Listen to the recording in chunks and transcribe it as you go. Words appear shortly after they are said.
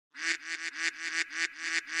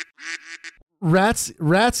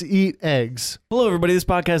Rats eat eggs. Hello, everybody. This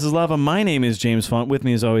podcast is Lava. My name is James Font. With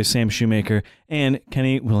me, as always, Sam Shoemaker and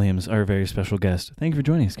Kenny Williams, our very special guest. Thank you for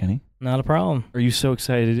joining us, Kenny. Not a problem. Are you so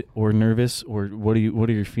excited or nervous, or what are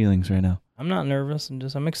your feelings right now? I'm not nervous.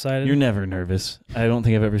 I'm excited. You're never nervous. I don't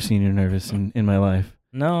think I've ever seen you nervous in my life.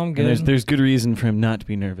 No, I'm good. And there's good reason for him not to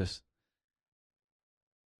be nervous.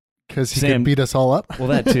 Because he could beat us all up. Well,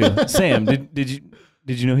 that too. Sam, did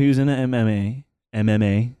you know he was in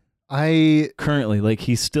MMA? Currently, like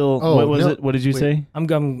he's still. Oh, what was it? What did you say?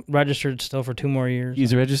 I'm registered still for 2 more years.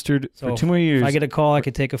 He's registered for 2 more years. If I get a call, I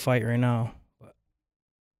could take a fight right now. But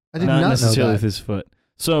I did not necessarily know with that. his foot.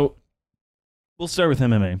 So we'll start with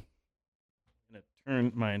MMA. I'm gonna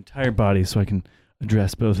turn my entire body so I can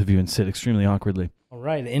address both of you and sit extremely awkwardly. All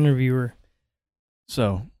right, the interviewer.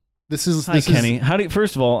 So Hi, Kenny.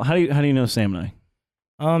 First of all, how do you know Sam and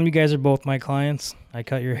I? You guys are both my clients. I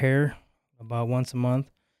cut your hair about once a month.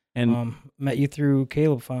 And met you through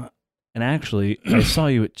Caleb Font. And actually, I saw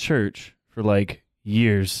you at church for like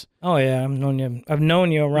years. Oh yeah, I've known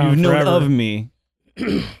you around. You've forever. known of me.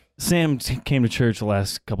 Sam came to church the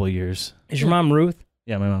last couple of years. Is your mom Ruth?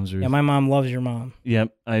 Yeah, my mom's Ruth. Yeah, my mom loves your mom.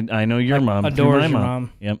 Yep, I know your mom. Adores my your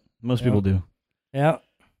mom. Yep, most people do. Yeah.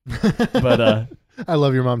 But I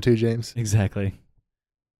love your mom too, James. Exactly.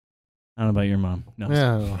 I don't know about your mom. No.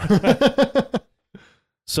 Yeah.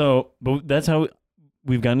 So, but that's how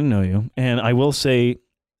we've gotten to know you. And I will say,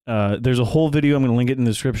 there's a whole video, I'm going to link it in the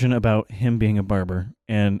description, about him being a barber.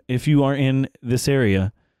 And if you are in this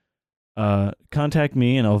area, contact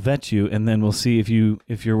me and I'll vet you, and then we'll see if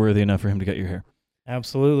you're worthy enough for him to cut your hair.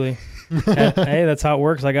 Absolutely. Hey, that's how it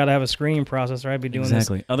works. I got to have a screening process, or I'd be doing this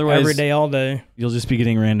Otherwise, every day, all day. You'll just be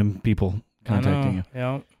getting random people contacting you.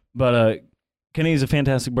 Yeah. But Kenny's a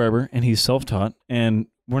fantastic barber, and he's self-taught. And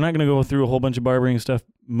we're not going to go through a whole bunch of barbering stuff,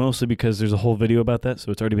 mostly because there's a whole video about that,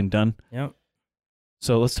 so it's already been done. Yep.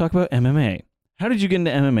 So let's talk about MMA. How did you get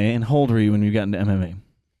into MMA, and how old were you when you got into MMA?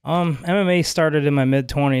 MMA started in my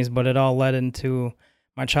mid-20s, but it all led into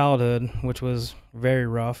my childhood, which was very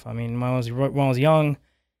rough. I mean, when I was young,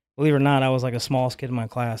 believe it or not, I was like the smallest kid in my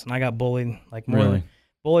class, and I got bullied,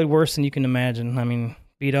 bullied worse than you can imagine. I mean,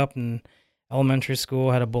 beat up in elementary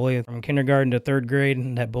school, had a bully from kindergarten to 3rd grade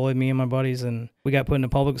and that bullied me and my buddies, and we got put into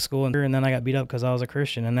public school, and then I got beat up because I was a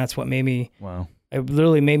Christian, and that's what made me. Wow. It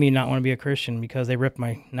literally made me not want to be a Christian because they ripped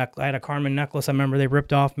my neck. I had a Carmen necklace. I remember they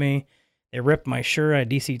ripped off me. They ripped my shirt. I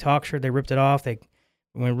had a DC Talk shirt. They ripped it off. They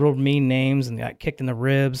went real mean names and got kicked in the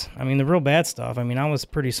ribs. I mean, the real bad stuff. I mean, I was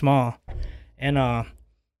pretty small, and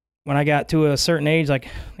when I got to a certain age, like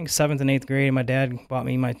I think 7th and 8th grade, my dad bought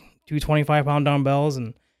me my 2 25-pound dumbbells,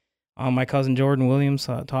 and my cousin Jordan Williams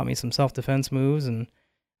taught me some self-defense moves, and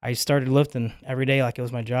I started lifting every day like it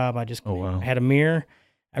was my job. I had a mirror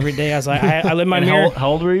every day. I was like, I lived my mirror. How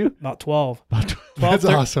old were you? About 12. That's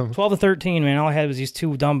awesome. 12 to 13, man. All I had was these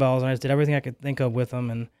 2 dumbbells, and I just did everything I could think of with them.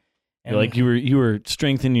 And like you were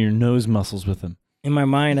strengthening your nose muscles with them. In my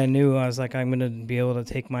mind, I knew I was like, I'm going to be able to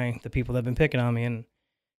take the people that have been picking on me. And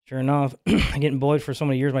sure enough, getting bullied for so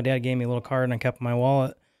many years, my dad gave me a little card, and I kept it in my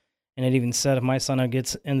wallet. And it even said, if my son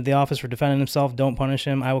gets into the office for defending himself, don't punish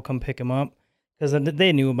him. I will come pick him up. Because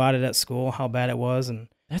they knew about it at school, how bad it was. And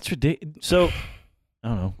that's ridiculous. So, I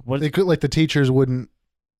don't know. What they could, like, the teachers wouldn't.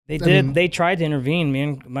 They did. They tried to intervene. Me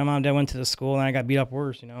and my mom and dad went to the school, and I got beat up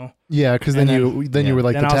worse, you know. Yeah, because then you were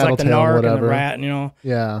like the tattletale or whatever. And the rat, you know.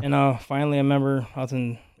 Yeah. And finally, I remember I was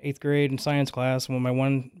in 8th grade in science class when my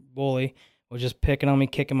one bully was just picking on me,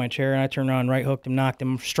 kicking my chair, and I turned around, right hooked him, knocked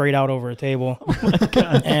him straight out over a table. Oh my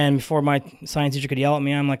God. And before my science teacher could yell at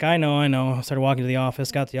me, I'm like, I know. I started walking to the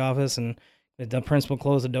office, got to the office, and the principal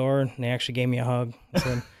closed the door, and they actually gave me a hug. I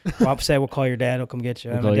said, Rob said, we'll call your dad. He'll come get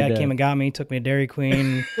you. My dad came and got me, took me to Dairy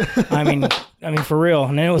Queen. I mean, for real.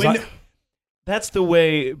 And then it was that's the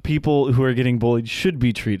way people who are getting bullied should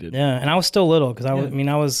be treated. Yeah, and I was still little because I hit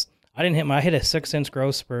a 6-inch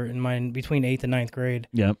growth spurt in between 8th and 9th grade.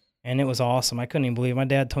 Yep. And it was awesome. I couldn't even believe it. My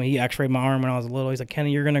dad told me he x-rayed my arm when I was little. He's like,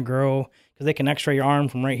 Kenny, you're going to grow, because they can x-ray your arm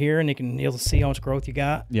from right here, and you'll see how much growth you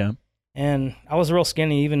got. Yeah. And I was real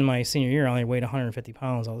skinny. Even in my senior year, I only weighed 150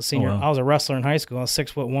 pounds. I was a senior. Oh, wow. I was a wrestler in high school. I was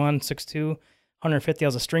 6'1", 6'2", 150. I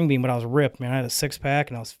was a string bean, but I was ripped, man. I had a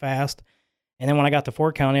six-pack, and I was fast. And then when I got to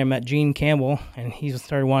Fort County, I met Gene Campbell, and he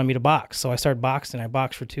started wanting me to box. So I started boxing. I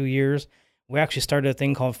boxed for 2 years. We actually started a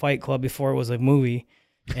thing called Fight Club before it was a movie.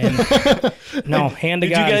 And no, hand to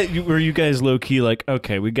God. Were you guys low key like,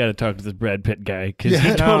 okay, we got to talk to this Brad Pitt guy because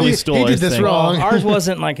he totally stole he did this wrong. Well, ours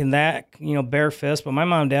wasn't like in that, bare fist, but my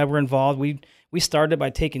mom and dad were involved. We started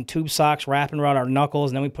by taking tube socks, wrapping around our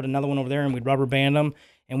knuckles, and then we put another one over there and we'd rubber band them.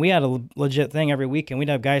 And we had a legit thing every weekend. We'd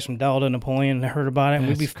have guys from Delta, Napoleon, that heard about it.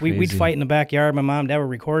 And we'd fight in the backyard. My mom and dad were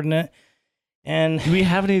recording it. And do we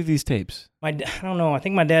have any of these tapes? I don't know. I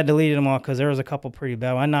think my dad deleted them all because there was a couple pretty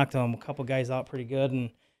bad. I knocked a couple guys out pretty good, and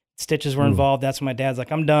stitches were involved. That's when my dad's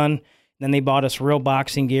like, I'm done. And then they bought us real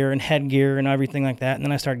boxing gear and headgear and everything like that. And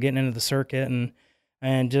then I started getting into the circuit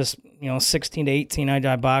and just, 16 to 18,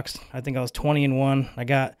 I boxed. I think I was 20-1. I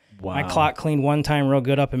got my clock cleaned one time real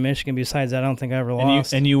good up in Michigan. Besides that, I don't think I ever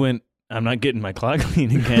lost. And you went, I'm not getting my clock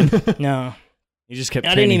clean again. No. You just kept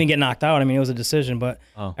I didn't even get knocked out. I mean, it was a decision, but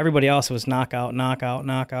everybody else was knockout.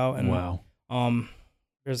 And wow.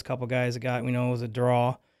 There's a couple guys that got, it was a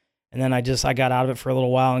draw. And then I got out of it for a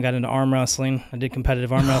little while and got into arm wrestling. I did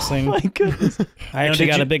competitive arm wrestling. Oh my goodness. I actually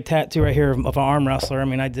got a big tattoo right here of an arm wrestler. I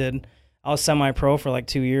mean, I was semi-pro for like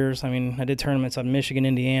 2 years. I mean, I did tournaments up in Michigan,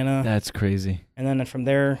 Indiana. That's crazy. And then from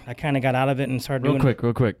there, I kind of got out of it and started doing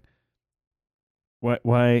real quick.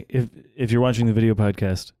 Why, if you're watching the video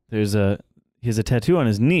podcast, he has a tattoo on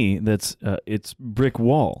his knee that's it's brick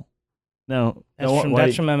wall. Now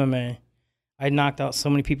that's from MMA. I knocked out so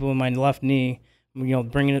many people with my left knee,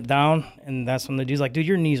 bringing it down, and that's when the dude's like, "Dude,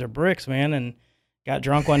 your knees are bricks, man." And got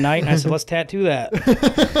drunk one night, and I said, "Let's tattoo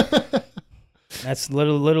that." That's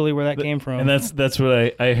literally where that came from. And that's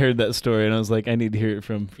what I heard that story, and I was like, I need to hear it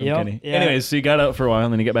from Kenny. Yeah. Anyways, so you got out for a while,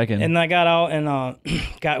 and then you get back in. And I got out and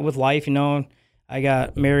got with life. I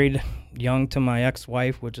got married young to my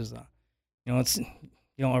ex-wife, which is it's, you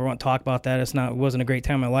don't ever want to talk about that. It wasn't a great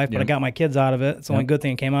time in my life, but I got my kids out of it. It's the only good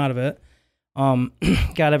thing that came out of it.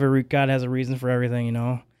 God has a reason for everything,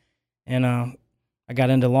 And I got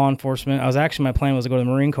into law enforcement. My plan was to go to the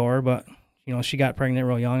Marine Corps, but she got pregnant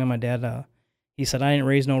real young, and my dad he said I didn't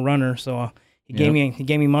raise no runner, so he gave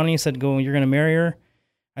me money. He said, "Go, you're gonna marry her."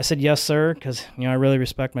 I said, "Yes, sir," because I really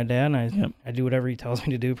respect my dad, and I do whatever he tells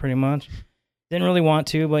me to do, pretty much. Didn't really want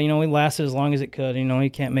to, but it lasted as long as it could. You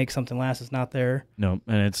can't make something last that's not there. No,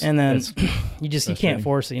 and then you can't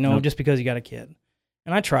force it. Just because you got a kid.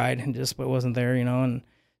 And I tried, and but it wasn't there. And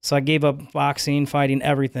so I gave up boxing, fighting,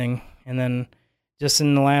 everything. And then just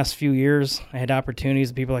in the last few years, I had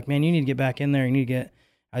opportunities. People were like, man, you need to get back in there.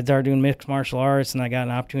 I started doing mixed martial arts, and I got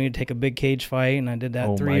an opportunity to take a big cage fight, and I did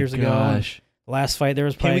that 3 years ago. The last fight, there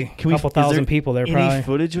was probably a couple thousand people there. Any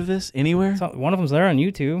footage of this anywhere? One of them's there on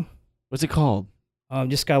YouTube. What's it called?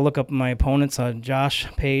 Just got to look up my opponents, Josh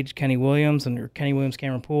Page, Kenny Williams, or Kenny Williams,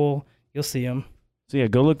 Cameron Poole. You'll see them. So yeah,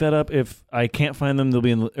 go look that up. If I can't find them,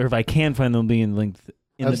 if I can find them, they'll be linked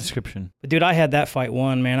in the description. But dude, I had that fight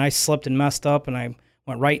won, man. I slipped and messed up, and I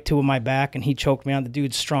went right to my back, and he choked me out. The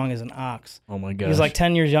dude's strong as an ox. Oh my gosh. He was like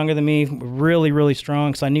 10 years younger than me, really, really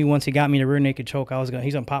strong. So I knew once he got me to rear naked choke,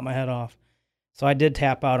 he's gonna pop my head off. So I did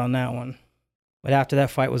tap out on that one. But after that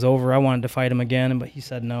fight was over, I wanted to fight him again, but he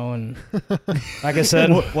said no. And like I said,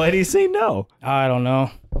 why did he say no? I don't know.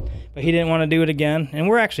 But he didn't want to do it again. And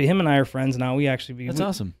him and I are friends now. That's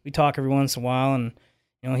awesome. We talk every once in a while, and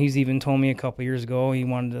he's even told me a couple years ago he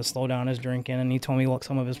wanted to slow down his drinking, and he told me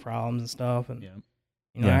some of his problems and stuff. And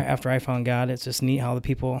after I found God, it's just neat how the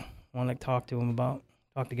people want to talk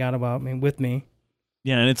to God about me with me.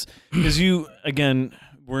 Yeah, and it's because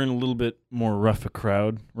we're in a little bit more rougher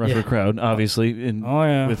crowd, obviously.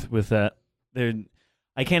 With that,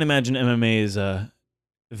 I can't imagine MMA is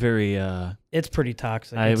very. It's pretty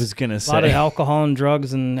toxic. I was gonna say a lot of alcohol and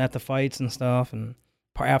drugs and at the fights and stuff and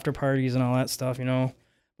after parties and all that stuff, But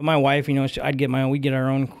my wife, we'd get our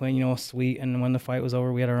own, suite, and when the fight was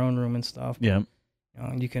over, we had our own room and stuff. Yeah.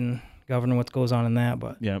 You can govern what goes on in that,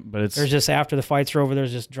 but there's just after the fights are over,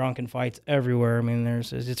 there's just drunken fights everywhere. I mean,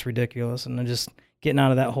 it's ridiculous, and just getting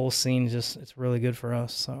out of that whole scene it's really good for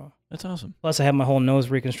us. So that's awesome. Plus, I had my whole nose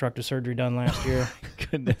reconstructive surgery done last year.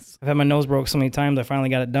 Goodness, I've had my nose broke so many times. I finally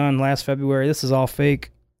got it done last February. This is all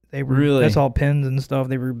fake. Really? That's all pins and stuff.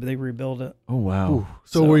 They rebuild it. Oh wow. Ooh.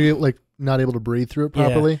 So were you not able to breathe through it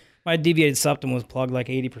properly? Yeah. My deviated septum was plugged like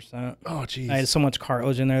 80%. Oh jeez. I had so much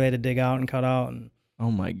cartilage in there they had to dig out and cut out, and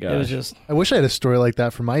oh my gosh. It was just. I wish I had a story like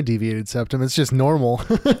that for my deviated septum. It's just normal.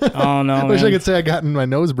 Oh no. I wish I could say I gotten my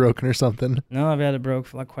nose broken or something. No, I've had it broke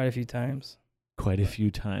for quite a few times.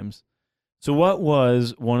 So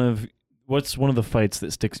what's one of the fights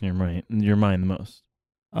that sticks in your mind the most?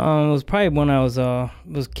 It was probably when I was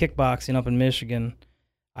kickboxing up in Michigan.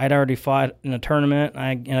 I'd already fought in a tournament,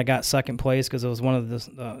 and I got second place because it was one of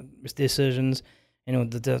the decisions.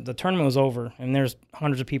 The tournament was over, and there's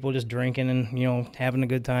hundreds of people just drinking and having a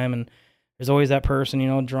good time, and there's always that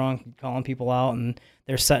person drunk calling people out, and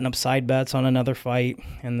they're setting up side bets on another fight,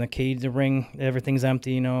 and the ring, everything's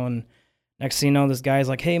empty, and next thing you know, this guy's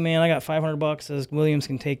like, hey man, I got $500, says Williams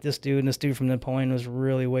can take this dude, and this dude from Napoleon was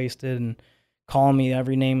really wasted and calling me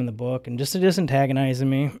every name in the book and just antagonizing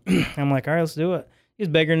me. I'm like, all right, let's do it. He's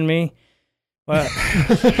bigger than me. But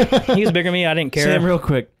he was bigger than me. I didn't care. Sam, real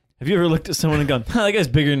quick, have you ever looked at someone and gone, that guy's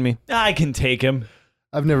bigger than me. I can take him.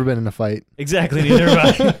 I've never been in a fight. Exactly, neither have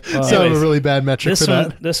I. So I have a really bad metric for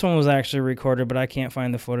that. This one was actually recorded, but I can't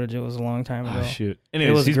find the footage. It was a long time ago. Oh, shoot. It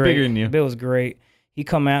Anyways, was he's great. bigger than you. It was great. He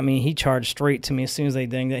come at me. He charged straight to me as soon as they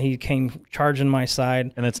dinged it. He came charging my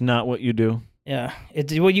side. And that's not what you do? Yeah.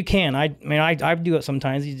 Well, you can. I do it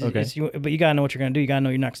sometimes. Okay. But you got to know what you're going to do. You got to know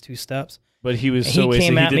your next 2 steps. But he was And so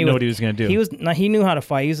wasted, he at didn't me know with- what he was going to do. He knew how to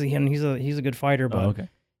fight. He's a good fighter, but okay.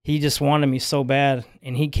 he just wanted me so bad.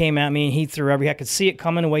 And he came at me and he threw I could see it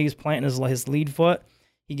coming the way he was planting his lead foot.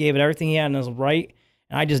 He gave it everything he had in his right.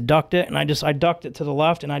 And I just ducked it, and I ducked it to the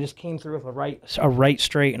left, and I just came through with a right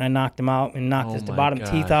straight, and I knocked him out and knocked his bottom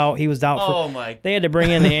teeth out. He was out for. They had to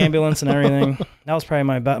bring in the ambulance and everything. That was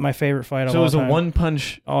probably my favorite fight of all time. So it was a one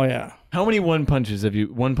punch. Oh yeah. How many one punch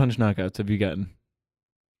knockouts have you gotten?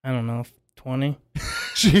 I don't know, 20.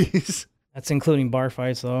 Jeez. That's including bar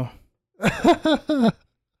fights though. I don't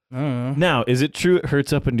know. Now, is it true it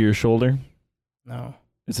hurts up into your shoulder? No.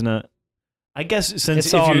 It's not. I guess since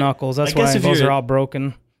It's all knuckles. That's why those are all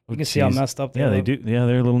broken. You can see how messed up they Yeah, they look. do. Yeah,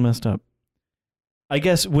 they're a little messed up. I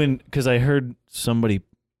guess because I heard somebody,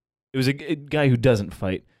 it was a guy who doesn't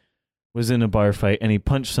fight, was in a bar fight and he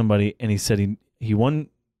punched somebody and he said he one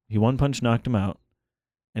punch knocked him out,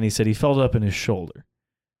 and he said he felt up in his shoulder.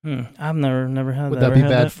 I've never had Would that. that be had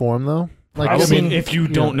bad that? form though? Probably. If you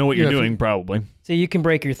don't know what you're doing, probably. See, you can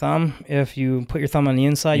break your thumb if you put your thumb on the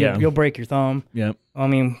inside. Yeah. You'll break your thumb. Yeah. I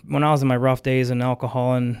mean, when I was in my rough days in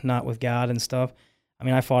alcohol and not with God and stuff, I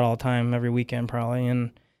mean, I fought all the time, every weekend probably,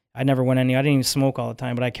 and I never went any. I didn't even smoke all the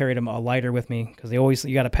time, but I carried a lighter with me because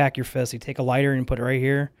you got to pack your fist. You take a lighter and put it right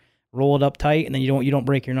here, roll it up tight, and then you don't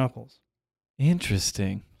break your knuckles.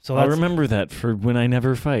 Interesting. So I'll remember that for when I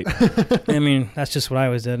never fight. I mean, that's just what I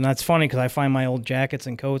always did, and that's funny because I find my old jackets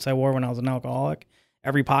and coats I wore when I was an alcoholic.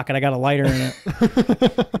 Every pocket I got a lighter in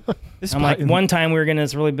it. I'm like, one time we were getting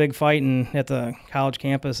this really big fight at the college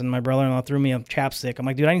campus, and my brother-in-law threw me a chapstick. I'm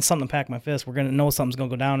like, dude, I need something to pack my fist. We're gonna know something's gonna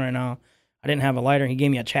go down right now. I didn't have a lighter. He gave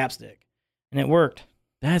me a chapstick, and it worked.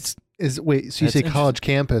 That's Wait, so you say college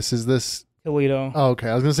campus? Is this Toledo? Oh, okay.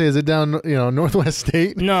 I was gonna say, is it down Northwest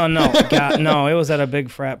State? No, no. It was at a big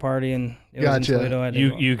frat party, and it was in Toledo.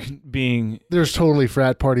 You being There's totally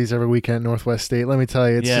frat parties every weekend at Northwest State. Let me tell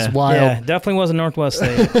you, it's just wild. Yeah, definitely wasn't Northwest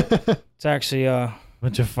State. It's actually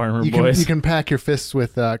bunch of farmer you boys. You can pack your fists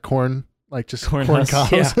with corn, like just corn husks.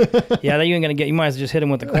 cobs. Yeah, that you ain't gonna get. You might as well just hit him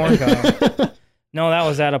with the corn cob. No, that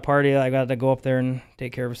was at a party. I got to go up there and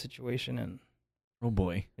take care of a situation, and oh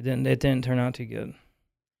boy, it didn't turn out too good.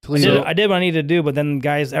 Toledo. I did what I needed to do, but then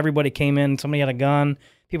everybody came in. Somebody had a gun.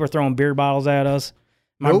 People were throwing beer bottles at us.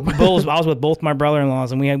 I was with both my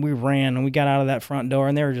brother-in-laws, and we ran, and we got out of that front door,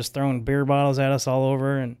 and they were just throwing beer bottles at us all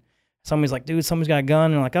over. And somebody's like, "Dude, somebody's got a gun."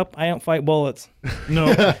 And I'm like, "Oh, I don't fight bullets.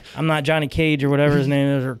 No, I'm not Johnny Cage or whatever his name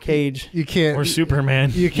is, or Cage. You can't. Or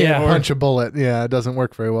Superman. You can't punch a bullet. Yeah, it doesn't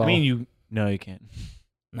work very well. I mean, you can't.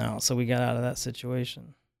 No, so we got out of that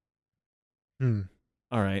situation.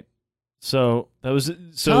 All right. So that was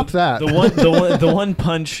Top that. the one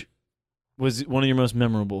punch was one of your most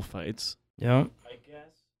memorable fights. Yeah. I guess.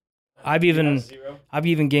 I've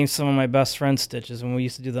even gained some of my best friends stitches when we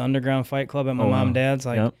used to do the underground fight club at my mom and dad's.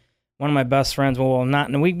 Like one of my best friends.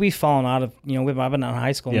 We've fallen out of I've been out of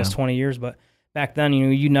high school almost 20 years, but back then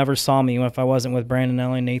you never saw me if I wasn't with Brandon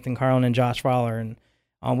Ellie, Nathan Carlin, and Josh Fowler, and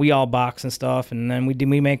we all box and stuff, and then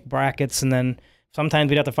we make brackets, and then sometimes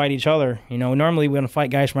we'd have to fight each other. Normally we're going to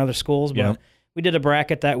fight guys from other schools, but we did a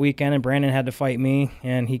bracket that weekend, and Brandon had to fight me,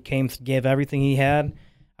 and he gave everything he had.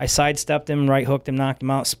 I sidestepped him, right hooked him, knocked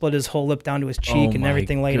him out, split his whole lip down to his cheek, and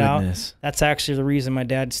everything laid out. That's actually the reason my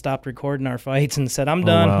dad stopped recording our fights and said, "I'm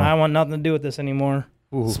done. Wow. I want nothing to do with this anymore."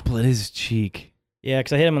 Ooh. Split his cheek. Yeah,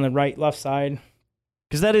 because I hit him on the left side.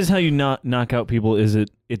 Because that is how you knock out people.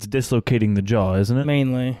 It's dislocating the jaw, isn't it?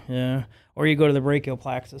 Mainly, yeah. Or you go to the brachial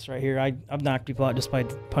plexus right here. I've knocked people out just by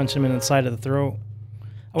punching them in the side of the throat.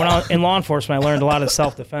 When I was in law enforcement, I learned a lot of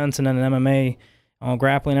self-defense, and then in MMA,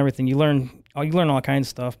 grappling, everything. You learn all kinds of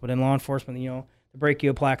stuff. But in law enforcement, the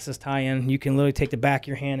brachial plexus tie-in, you can literally take the back of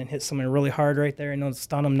your hand and hit someone really hard right there, and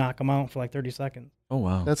stun them, knock them out for like 30 seconds. Oh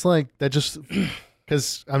wow, that's like that just.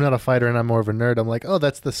 Because I'm not a fighter and I'm more of a nerd, I'm like, oh,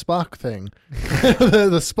 that's the Spock thing.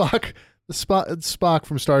 the Spock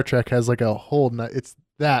from Star Trek has like a hold. It's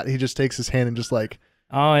that he just takes his hand and just like,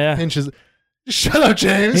 oh yeah, pinches. Shut up,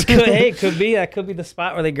 James. It could be the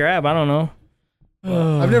spot where they grab. I don't know.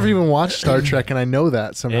 I've never even watched Star Trek, and I know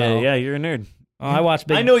that somehow. Yeah, you're a nerd. I watch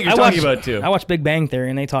Big. I know what you're talking about too. I watch Big Bang Theory,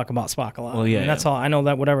 and they talk about Spock a lot. Well, yeah, and that's all I know.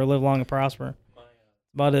 That whatever, live long and prosper.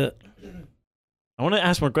 About it. I want to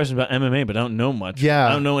ask more questions about MMA, but I don't know much. Yeah.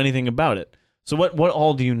 I don't know anything about it. So what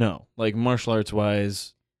all do you know? Like martial arts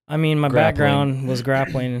wise? I mean, my Grappling. background was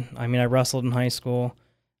grappling. I mean, I wrestled in high school.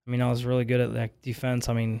 I mean, I was really good at like defense.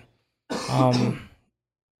 I mean, I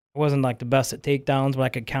wasn't like the best at takedowns, but I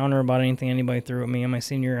could counter about anything anybody threw at me. In my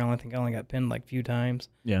senior year, I think I only got pinned like a few times.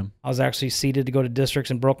 Yeah. I was actually seated to go to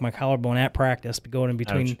districts and broke my collarbone at practice. Going in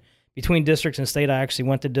between districts and state, I actually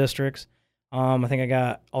went to districts. I think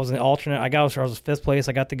I was an alternate. I was fifth place.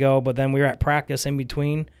 I got to go, but then we were at practice in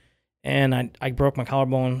between, and I broke my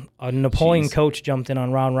collarbone. A Napoleon coach jumped in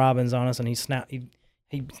on round robins on us, and he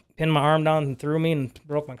pinned my arm down and threw me and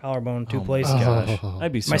broke my collarbone in two places. Gosh.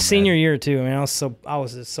 I'd be so My mad. senior year too. I mean, I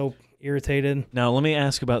was just so irritated. Now let me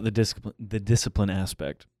ask about the discipline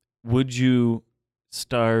aspect. Would you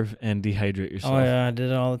starve and dehydrate yourself? Oh yeah, I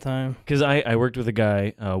did it all the time. Because I worked with a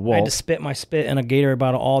guy, Walt. I had to spit my spit in a Gatorade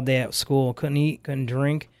bottle all day at school. Couldn't eat, couldn't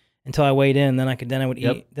drink until I weighed in. Then I would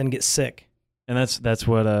eat, then get sick. And that's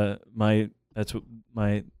what the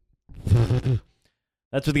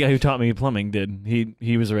guy who taught me plumbing did.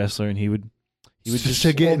 He was a wrestler, and he would just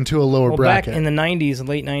to get into a lower bracket. Back in the '90s,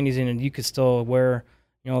 late '90s, and you could still wear,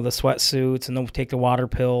 the sweatsuits and they'll take the water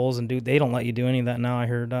pills and they don't let you do any of that now. I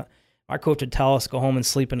heard that. Our coach would tell us go home and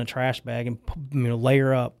sleep in a trash bag and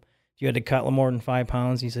layer up. If you had to cut more than 5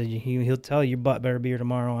 pounds, he said he'll tell you your butt better be here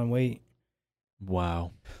tomorrow on weight.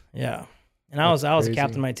 Wow. Yeah, and I was crazy.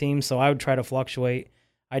 captain of my team, so I would try to fluctuate.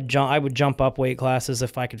 I would jump up weight classes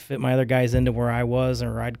if I could fit my other guys into where I was,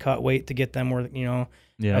 or I'd cut weight to get them where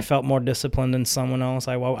Yeah. I felt more disciplined than someone else.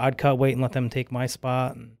 I'd cut weight and let them take my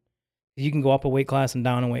spot. And you can go up a weight class and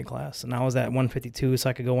down a weight class, and I was at 152, so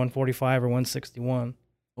I could go 145 or 161.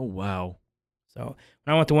 Oh wow. So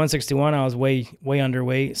when I went to 161, I was way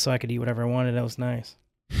underweight, so I could eat whatever I wanted. That was nice.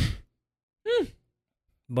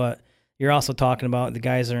 But you're also talking about the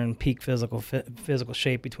guys that are in peak physical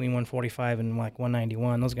shape between 145 and like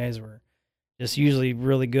 191. Those guys were just usually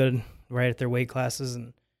really good right at their weight classes.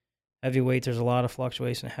 And heavyweight, there's a lot of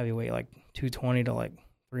fluctuation. Heavyweight, like 220 to like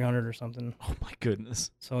 300 or something. Oh my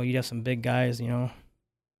goodness. So you'd have some big guys, But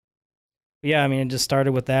yeah, I mean, it just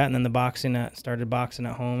started with that, and then started boxing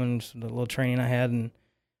at home, and just the little training I had, and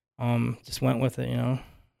just went with it,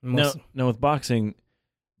 No, with boxing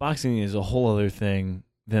is a whole other thing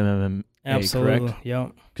than MMA. Absolutely, correct?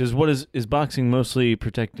 yep. Because what is boxing mostly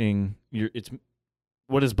protecting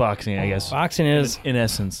what is boxing? I guess Boxing is in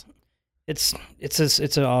essence. so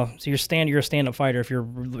you're a stand-up fighter. If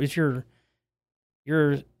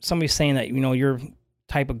you're somebody's saying that your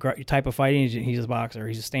type of fighting, he's a boxer,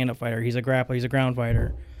 he's a stand-up fighter, he's a grappler, he's a ground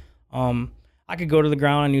fighter. I could go to the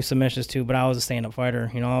ground and do submissions too, but I was a stand-up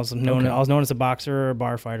fighter. I was known as a boxer or a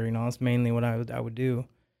bar fighter. That's mainly what I would do.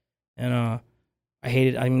 And I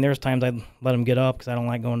hated. I mean, there's times I'd let him get up because I don't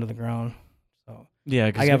like going to the ground. So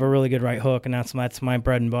Yeah, I have a really good right hook, and that's my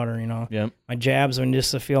bread and butter. Yeah. My jabs are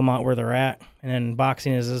just to feel them out where they're at, and then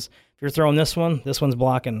boxing is if you're throwing this one's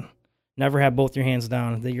blocking. Never have both your hands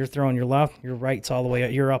down. You're throwing your left, your right's all the way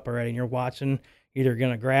up. You're up already, and you're watching. You're either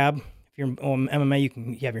gonna grab. If you're MMA, you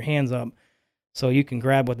have your hands up, so you can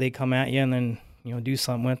grab what they come at you, and then do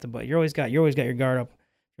something with it. But you always got your guard up.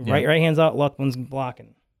 Right hands out, left one's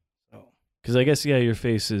blocking. So because I guess your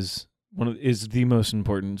face is the most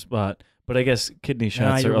important spot. But I guess kidney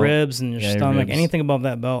shots your are ribs and your stomach, ribs. anything above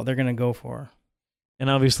that belt, they're gonna go for. And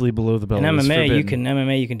obviously below the belt. In is MMA, forbidden.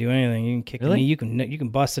 you can do anything. You can kick Really? the knee. You can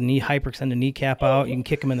bust a knee, hyperextend a kneecap out. You can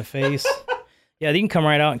kick him in the face. Yeah, they can come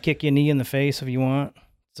right out and kick you a knee in the face if you want.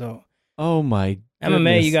 So Oh my MMA,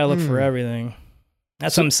 goodness. you gotta look for everything.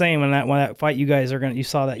 That's what I'm saying. When that fight, you guys are you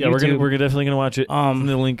saw that. Yeah, YouTube. we're definitely gonna watch it. In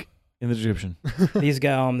the link in the description. These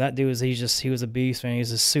guys, that dude he was a beast, man. He's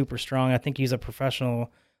just super strong. I think he's a professional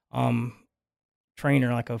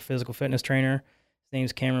trainer, like a physical fitness trainer. His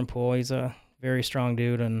name's Cameron Poole. He's a very strong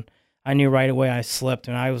dude, and I knew right away I slipped,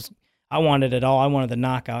 and I wanted it all. I wanted the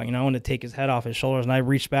knockout, I wanted to take his head off his shoulders, and I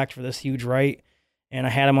reached back for this huge right, and I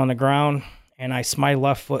had him on the ground, and my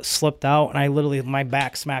left foot slipped out, and I literally, my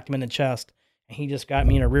back smacked him in the chest, and he just got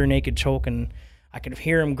me in a rear naked choke, and I could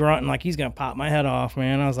hear him grunting like he's going to pop my head off,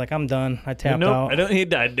 man. I was like, I'm done. I tapped out. I don't need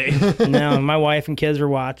that, Dave. No, my wife and kids were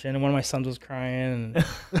watching, and one of my sons was crying. And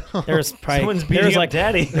there was probably Someone's beating up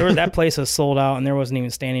Daddy. That place was sold out, and there wasn't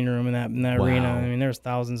even standing room in that Wow. arena. I mean, there's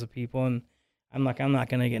thousands of people, and I'm not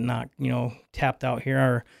gonna get knocked, tapped out here,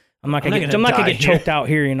 or I'm not gonna get choked out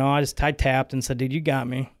here. I tapped and said, dude, you got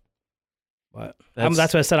me. But that's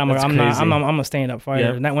what I said. I'm a stand up fighter,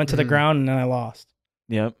 Yep. and that went to the ground, and then I lost.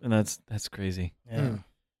 Yep, and that's crazy. Yeah.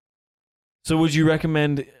 So would you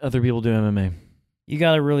recommend other people do MMA? You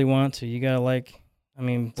gotta really want to. You gotta I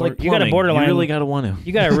mean, It's like you gotta plumbing. borderline. You really gotta want to.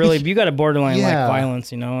 You gotta borderline Yeah. like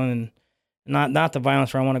violence, and not the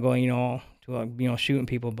violence where I want to go, to shooting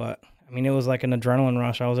people, but I mean, it was like an adrenaline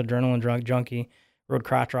rush. I was adrenaline drug junkie. Rode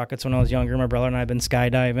crotch rockets when I was younger. My brother and I have been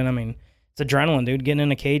skydiving. I mean, it's adrenaline, dude. Getting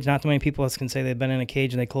in a cage. Not too many people can say they've been in a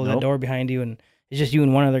cage and they close that door behind you, and it's just you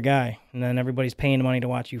and one other guy, and then everybody's paying money to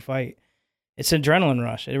watch you fight. It's an adrenaline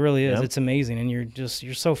rush. It really is. Yep. It's amazing, and you're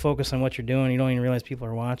so focused on what you're doing, you don't even realize people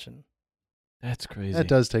are watching. That's crazy. That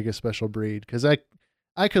does take a special breed because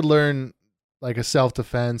I could learn like a self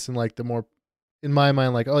defense and like the more in my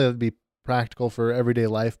mind like that'd be practical for everyday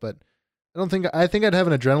life, but I think I'd have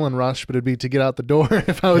an adrenaline rush, but it'd be to get out the door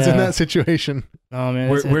if I was in that situation. Oh man,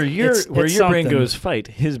 Where your brain something. goes fight,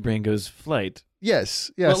 his brain goes flight. Yes,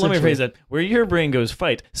 yeah. Well, let me phrase that. Where your brain goes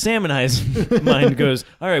fight, Sam and I's mind goes,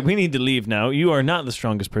 all right, we need to leave now. You are not the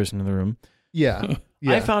strongest person in the room. Yeah,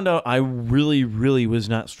 yeah. I found out I really, really was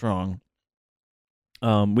not strong.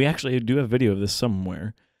 We actually do have video of this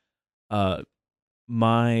somewhere.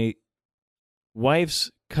 My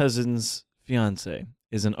wife's cousin's fiance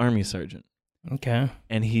is an army sergeant. Okay.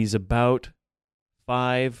 And he's about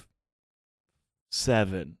 5'7".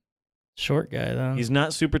 Short guy, though. He's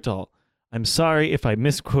not super tall. I'm sorry if I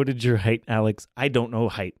misquoted your height, Alex. I don't know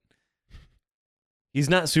height. He's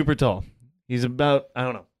not super tall. He's about, I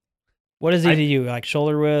don't know. What is he to you? Like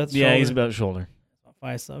shoulder width? Yeah, he's about shoulder.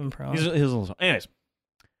 5'7", probably. He's a little tall. Anyways.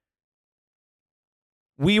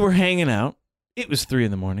 We were hanging out. It was 3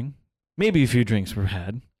 a.m. Maybe a few drinks were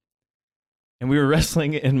had. And we were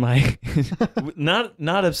wrestling in my not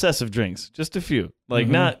obsessive drinks, just a few. Like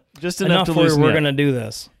not just enough to loosen we're up. gonna do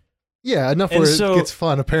this. Yeah, enough And where so- it gets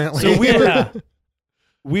fun apparently. So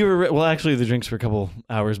we were well, actually the drinks were a couple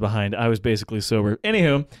hours behind. I was basically sober.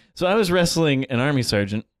 Anywho, so I was wrestling an army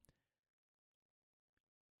sergeant,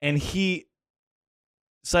 and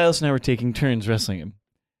Silas and I were taking turns wrestling him.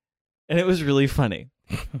 And it was really funny.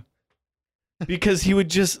 Because he would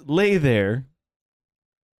just lay there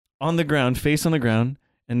on the ground, face on the ground,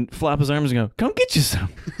 and flap his arms and go, "Come get you some.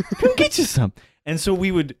 Come get you some." And so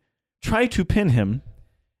we would try to pin him.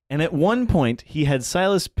 And at one point, he had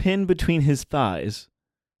Silas pinned between his thighs.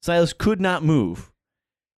 Silas could not move.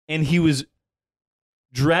 And he was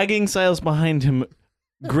dragging Silas behind him,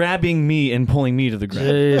 grabbing me and pulling me to the ground.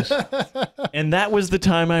 Jeez. And that was the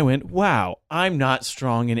time I went, wow, I'm not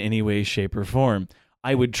strong in any way, shape, or form.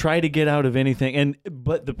 I would try to get out of anything.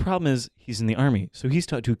 But the problem is he's in the army, so he's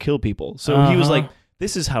taught to kill people. So he was like,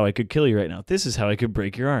 this is how I could kill you right now. This is how I could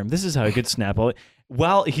break your arm. This is how I could snap all it.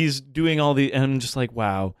 While he's doing all the, and I'm just like,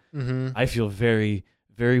 wow, I feel very,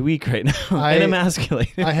 very weak right now and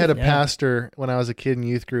emasculated. I had a pastor when I was a kid in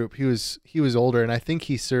youth group. He was older, and I think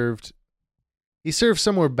he served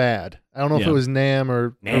somewhere bad. I don't know if it was Nam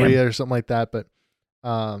or Korea or something like that, but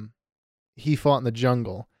he fought in the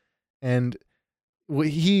jungle, and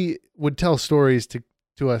he would tell stories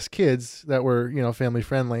to us kids that were family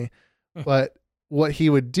friendly, but what he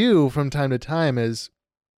would do from time to time is,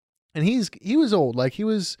 and he was old, like he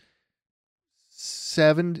was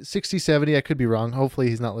 60, 70. I could be wrong. Hopefully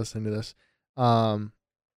he's not listening to this.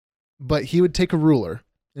 But he would take a ruler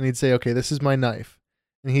and he'd say, okay, this is my knife.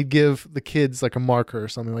 And he'd give the kids like a marker or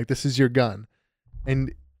something like, this is your gun.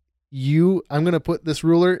 And I'm going to put this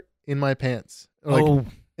ruler in my pants. And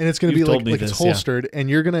it's going to be like it's holstered, and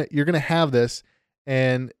you're going to have this,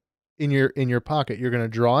 and in your pocket, you're going to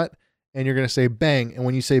draw it, and you're going to say bang. And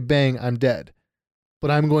when you say bang, I'm dead, but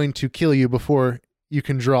I'm going to kill you before you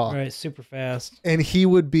can draw. Right, super fast. And he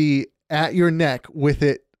would be at your neck with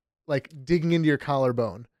it, like digging into your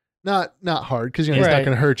collarbone. Not hard, because he's not going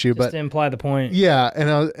to hurt you, just but to imply the point. Yeah,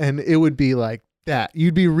 and it would be like that.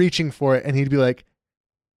 You'd be reaching for it, and he'd be like,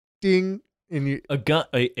 ding, and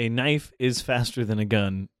a knife is faster than a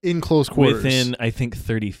gun in close quarters within, I think,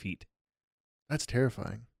 30 feet. That's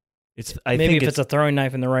terrifying. Maybe if it's a throwing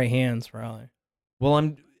knife in the right hands, probably. Well,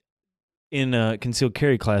 I'm in a concealed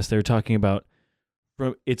carry class. They were talking about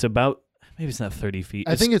it's about, maybe it's not 30 feet.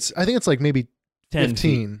 I think it's like maybe 10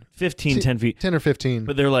 15. 10 feet. 10 or 15.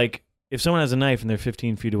 But they're like, if someone has a knife and they're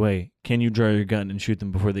 15 feet away, can you draw your gun and shoot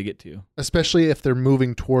them before they get to you? Especially if they're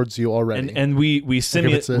moving towards you already. And we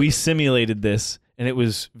simulated this, and it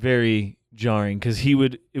was very jarring because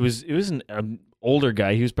it was an older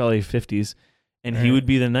guy. He was probably 50s, and he would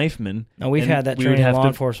be the knife man. No, we've had that training in law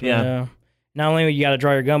enforcement. Yeah. Not only you got to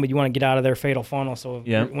draw your gun, but you want to get out of their fatal funnel. So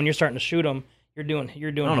when you're starting to shoot them, you're doing. I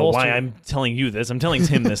don't know why I'm telling you this. I'm telling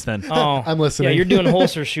Tim this then. Oh, I'm listening. Yeah, you're doing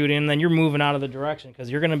holster shooting, and then you're moving out of the direction because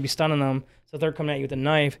you're going to be stunning them. So if they're coming at you with a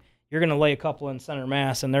knife, you're going to lay a couple in center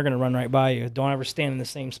mass, and they're going to run right by you. Don't ever stand in the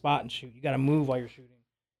same spot and shoot. You got to move while you're shooting,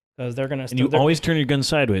 because they're going to. And you always turn your gun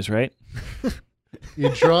sideways, right? You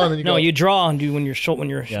draw and then you no, go. you draw and do when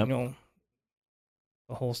you're Yep. you know,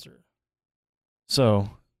 the holster. So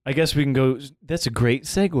I guess we can go. That's a great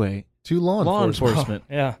segue. to law enforcement.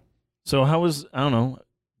 Yeah. So how was, I don't know,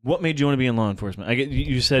 what made you want to be in law enforcement? I get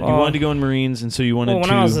you said you Well, wanted to go in Marines, and so you wanted Well, when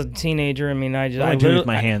to. I was a teenager, I mean, I What do I do with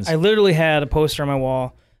my hands? I literally had a poster on my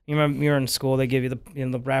wall. You remember, you're in school, they give you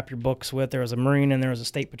the wrap your books with. There was a Marine and there was a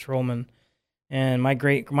state patrolman. And my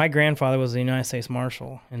grandfather was a United States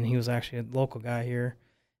Marshal, and he was actually a local guy here.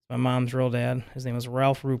 My mom's real dad. His name was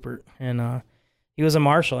Ralph Rupert, and he was a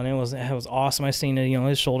marshal, and it was awesome. I seen it,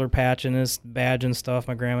 his shoulder patch and his badge and stuff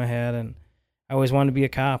my grandma had, and I always wanted to be a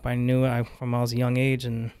cop. I knew it from I was a young age,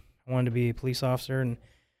 and I wanted to be a police officer. And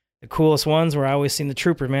the coolest ones were I always seen the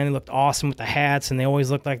troopers. Man, they looked awesome with the hats, and they always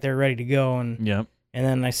looked like they're ready to go. And Yep. and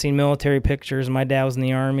then I seen military pictures. My dad was in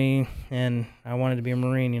the Army, and I wanted to be a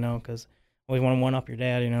Marine, because I always want to one up your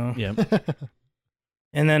dad, Yep.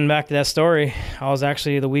 And then back to that story, I was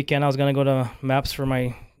actually the weekend I was gonna go to MEPS for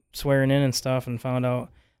my swearing in and stuff, and found out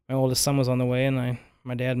my oldest son was on the way, and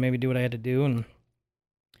my dad made me do what I had to do, and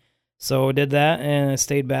so I did that, and I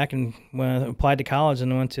stayed back and applied to college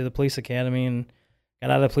and went to the police academy and got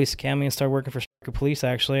out of the police academy and started working for Stryker Police.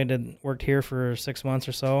 Actually, I worked here for 6 months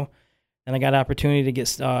or so, and I got an opportunity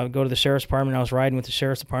to go to the sheriff's department. I was riding with the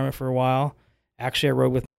sheriff's department for a while. Actually, I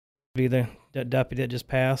rode with the deputy that just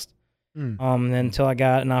passed. Until I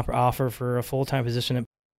got an offer for a full-time position at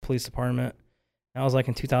police department. That was like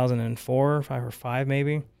in 2004, 5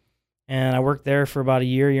 maybe. And I worked there for about a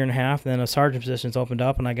year and a half. Then a sergeant position's opened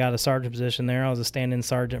up, and I got a sergeant position there. I was a stand-in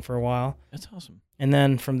sergeant for a while. That's awesome. And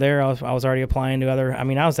then from there, I was already applying to other. I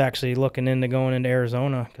mean, I was actually looking into going into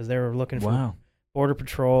Arizona because they were looking for border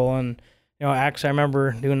patrol. And actually, I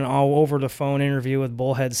remember doing an all over the phone interview with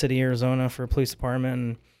Bullhead City, Arizona, for a police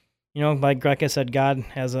department. And like I said, God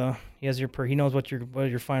has he knows what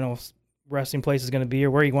your final resting place is going to be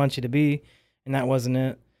or where He wants you to be, and that wasn't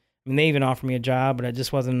it. I mean, they even offered me a job, but it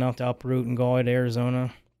just wasn't enough to uproot and go all the way to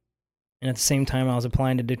Arizona. And at the same time, I was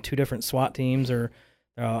applying to do 2 different SWAT teams, or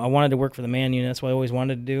I wanted to work for the man unit. That's what I always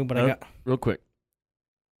wanted to do. But I got real quick.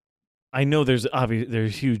 I know there's a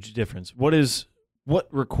huge difference. What am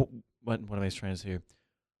I trying to say here?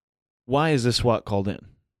 Why is this SWAT called in?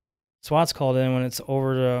 SWAT's called in when it's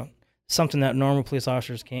over to something that normal police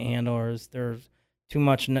officers can't handle, or is there's too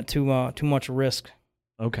much risk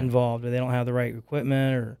involved, or they don't have the right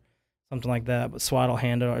equipment or something like that. But SWAT will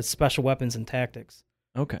handle it. It's Special Weapons and Tactics.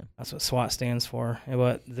 Okay. That's what SWAT stands for.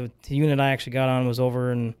 But the unit I actually got on was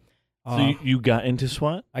over in... so you got into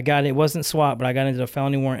SWAT? It wasn't SWAT, but I got into the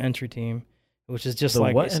Felony Warrant Entry Team, which is just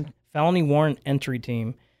Felony Warrant Entry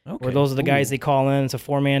Team. Okay. Where those are the guys they call in. It's a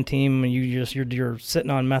 4-man team, and you're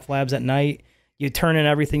sitting on meth labs at night. You turn in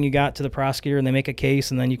everything you got to the prosecutor, and they make a case,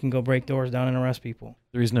 and then you can go break doors down and arrest people.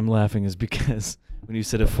 The reason I'm laughing is because when you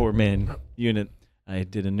said a 4-man unit, I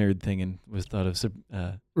did a nerd thing and was thought of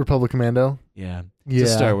Republic Commando. Yeah, it's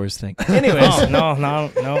a Star Wars thing. Anyways, no,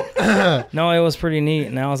 it was pretty neat,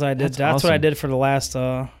 and that's awesome. What I did for the last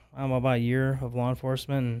about a year of law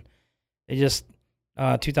enforcement. And it just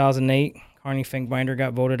 2008, Carney Finkbinder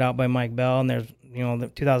got voted out by Mike Bell, and there's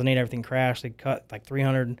 2008 everything crashed. They cut like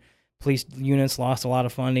 300 police units, lost a lot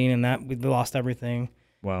of funding, and we lost everything.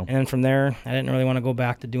 Wow. And then from there, I didn't really want to go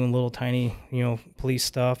back to doing little tiny, police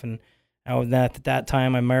stuff. And at that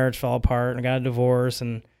time, my marriage fell apart, and I got a divorce,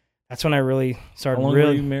 and that's when I really started. How long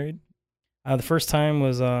were you married? The first time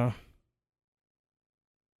was,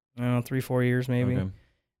 3-4 years maybe. Okay.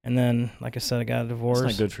 And then, like I said, I got a divorce.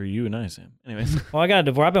 That's not good for you and I, Sam. Anyways. Well, I got a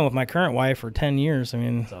divorce. I've been with my current wife for 10 years. I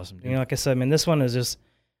mean, that's awesome, dude. Like I said, this one is just,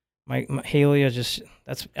 my Haley is just,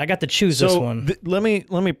 I got to choose this one. Let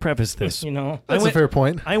me preface this. That's a fair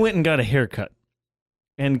point. I went and got a haircut.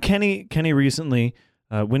 And Kenny recently,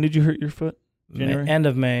 when did you hurt your foot? January? End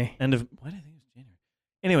of May. Why did I think it was January?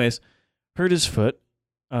 Anyways, hurt his foot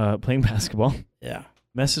playing basketball. Yeah.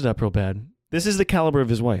 Messed it up real bad. This is the caliber of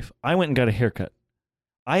his wife. I went and got a haircut.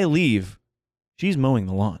 I leave. She's mowing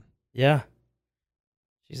the lawn. Yeah.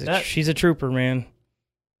 She's a trooper, man.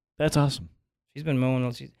 That's awesome. She's been mowing.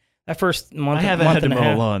 That first month. I haven't had to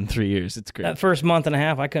mow a lawn in 3 years. It's great. That first month and a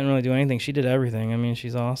half, I couldn't really do anything. She did everything. I mean,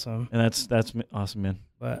 she's awesome. And that's awesome, man.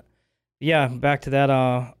 But yeah, back to that.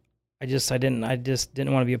 I just didn't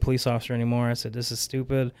want to be a police officer anymore. I said, this is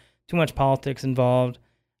stupid. Too much politics involved.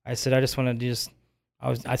 I said, I just want to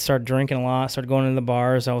I started drinking a lot, started going into the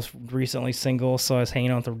bars. I was recently single, so I was hanging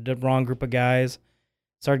out with the wrong group of guys.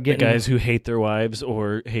 Started getting the guys who hate their wives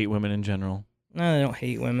or hate women in general. No, they don't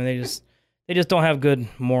hate women. they just don't have good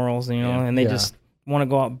morals, you know, Yeah. and they Yeah. just want to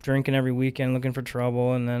go out drinking every weekend looking for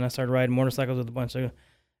trouble. And then I started riding motorcycles with a bunch of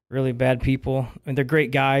really bad people. I mean, they're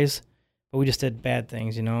great guys, but we just did bad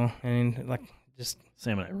things, you know. And like, just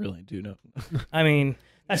Sam and I really do know. I mean,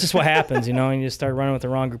 that's just what happens, you know. And you just start running with the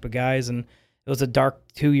wrong group of guys, and it was a dark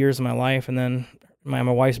 2 years of my life. And then my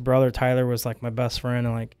wife's brother Tyler was like my best friend,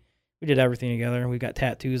 and like we did everything together. We got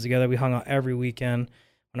tattoos together. We hung out every weekend.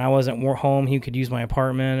 When I wasn't home, he could use my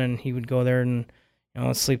apartment, and he would go there and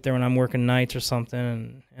sleep there when I'm working nights or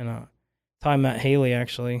something. And that's how I met Haley.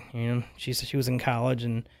 Actually, she was in college,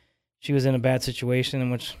 and she was in a bad situation in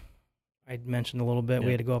which I mentioned a little bit. Yeah.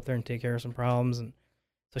 We had to go up there and take care of some problems, and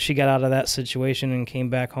so she got out of that situation and came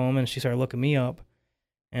back home, and she started looking me up.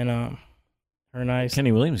 And her and I,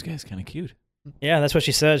 Kenny Williams guy's kind of cute. yeah, that's what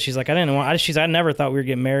she said. She's like, I never thought we were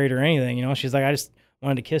getting married or anything. You know, she's like, I just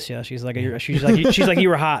wanted to kiss you. She's like, she's like, you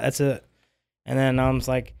were hot. That's it. And then I was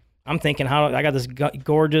like, I'm thinking, how I got this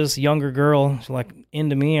gorgeous younger girl like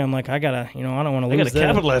into me. I'm like, I gotta, I don't want to I lose got to this.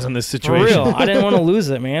 capitalize on this For situation. real, I didn't want to lose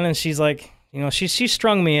it, man. And she's like, she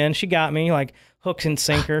strung me in. She got me like hook and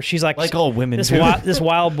sinker. She's like all women this do. this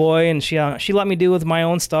wild boy, and she let me do with my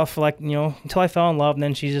own stuff, like until I fell in love. And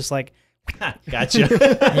then she's just like, Gotcha.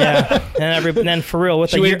 yeah. And then for real,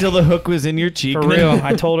 with She a waited year, till the hook was in your cheek. for and then- real,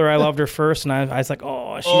 I told her I loved her first, and I was like,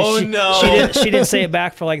 oh, no. she didn't say it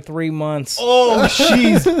back for like 3 months. Oh,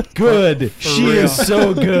 she's good. She real. is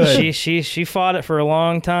so good. She fought it for a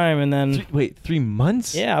long time, and then Wait, 3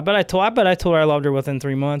 months? yeah, I told her I loved her within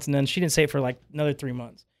 3 months, and then she didn't say it for like another 3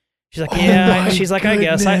 months. She's like, Oh yeah. my She's like,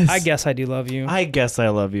 goodness. I guess I do love you. I guess I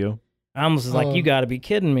love you. I almost was like, you got to be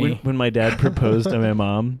kidding me. When my dad proposed to my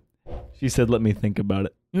mom, she said, "Let me think about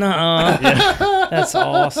it." Nuh-uh. Yeah. That's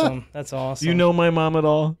awesome. That's awesome. Do you know my mom at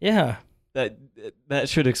all? Yeah. That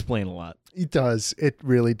should explain a lot. It does. It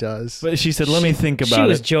really does. But she said, "Let me think about She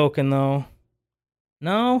was it." joking though.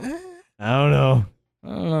 No, I don't know. I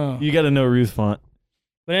don't know. You got to know Ruth Font.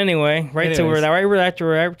 But anyway, right Anyways.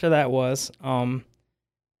 after that was,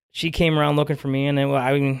 she came around looking for me, and then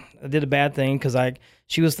I did a bad thing because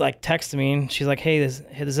she was like texting me, and she's like, "Hey, is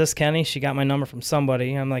this Kenny?" She got my number from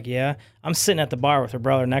somebody. I'm like, "Yeah." I'm sitting at the bar with her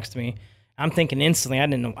brother next to me. I'm thinking instantly, I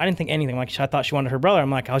didn't think anything. Like I thought she wanted her brother. I'm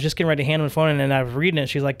like, I was just getting ready to hand him the phone, and then I was reading it.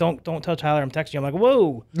 She's like, "Don't tell Tyler I'm texting you." I'm like,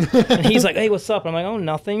 "Whoa!" And he's like, "Hey, what's up?" I'm like, "Oh,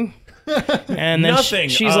 nothing." And then Nothing.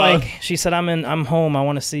 she said, I'm home. I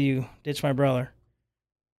want to see you. Ditch my brother.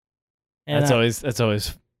 And That's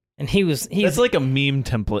always. and he's That's like a meme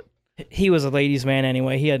template. he was a ladies' man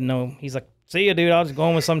anyway. He's like, see ya, dude. I'll just go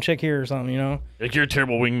home with some chick here or something, Like you're a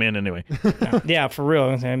terrible wingman anyway. Yeah, for real.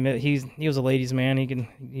 I mean, he was a ladies' man.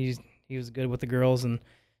 He was good with the girls, and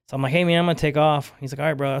so I'm like, hey man, I'm gonna take off. He's like, all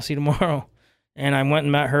right, bro, I'll see you tomorrow. And I went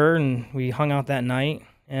and met her, and we hung out that night,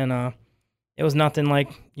 and it was nothing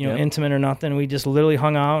like intimate or nothing. We just literally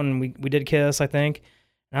hung out, and we did kiss, I think.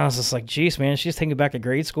 And I was just like, geez, man, she's taking me back to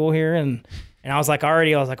grade school here, and I was like,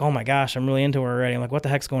 oh my gosh, I'm really into her already. I'm like, what the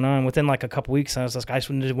heck's going on? Within like a couple weeks, I was like, I just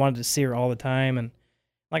wanted to see her all the time, and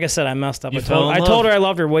like I said, I messed up. You I fell in told love. her I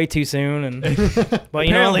loved her way too soon, and but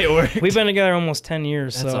Apparently it worked. we've been together almost 10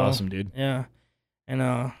 years. That's so, awesome, dude. Yeah,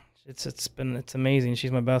 and it's amazing.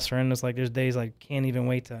 She's my best friend. It's like there's days I can't even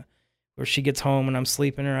wait to where she gets home and I'm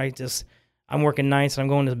sleeping, or I'm working nights and I'm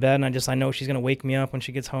going to bed, and I know she's gonna wake me up when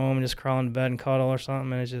she gets home and just crawl into bed and cuddle or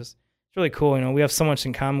something, and it's really cool. We have so much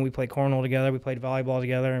in common. We play cornhole together. We played volleyball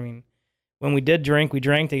together. I mean, when we did drink, we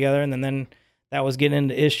drank together, and then that was getting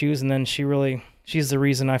into issues, and then she's the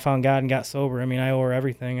reason I found God and got sober. I mean, I owe her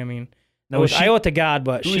everything. I mean, I owe it to God,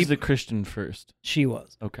 but Who was the Christian first? she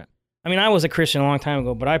was. Okay. I mean, I was a Christian a long time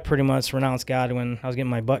ago, but I pretty much renounced God when I was getting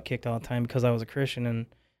my butt kicked all the time because I was a Christian, and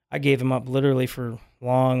I gave him up literally for a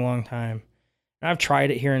long, long time. And I've tried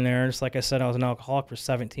it here and there. Just like I said, I was an alcoholic for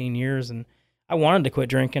 17 years, and I wanted to quit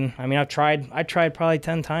drinking. I mean, I tried probably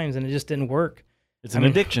 10 times, and it just didn't work. It's an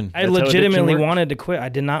addiction. I That's how legitimately addiction works. wanted to quit. I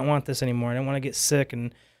did not want this anymore. I didn't want to get sick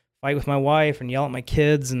and fight with my wife and yell at my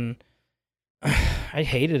kids, and I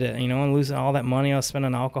hated it, and losing all that money I was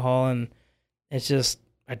spending on alcohol, and it's just,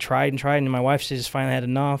 I tried, and my wife, she just finally had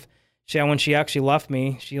enough. When she actually left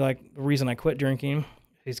me, the reason I quit drinking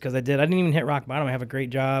is because I didn't even hit rock bottom. I have a great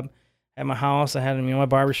job at my house. I had my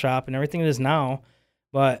barber shop and everything it is now,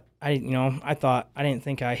 but I didn't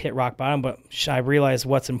think I hit rock bottom, but I realized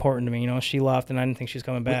what's important to me. She left, and I didn't think she was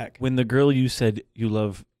coming back. When the girl you said you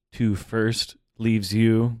love to first leaves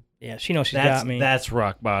you, Yeah, she knows she's got me. That's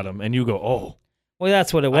rock bottom, and you go, oh, Well,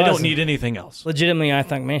 that's what it was. I don't need anything else. Legitimately, I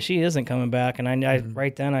thought, man, she isn't coming back, and I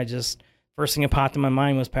right then first thing that popped in my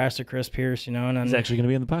mind was Pastor Chris Pierce, and He's actually going to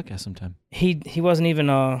be on the podcast sometime. he wasn't even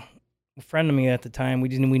a friend of me at the time. We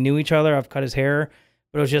knew each other. I've cut his hair,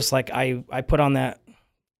 But it was just like I put on that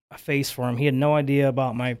face for him. He had no idea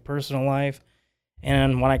about my personal life.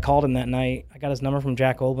 And when I called him that night, I got his number from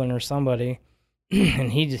Jack Olben or somebody,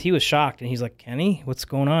 and he was shocked. And he's like, Kenny, what's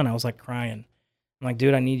going on? I was like crying. I'm like,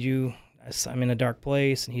 dude, I need you. I'm in a dark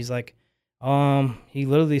place. And he's like, he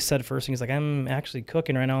literally said first thing, he's like, I'm actually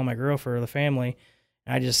cooking right now with my girl for the family.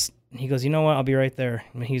 And he goes, you know what? I'll be right there.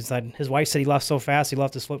 And he's like, his wife said he left so fast, he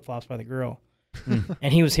left his flip-flops by the grill.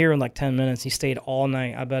 And he was here in like 10 minutes. He stayed all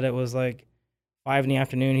night. I bet it was like 5 in the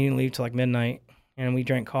afternoon. He didn't leave till like midnight. And we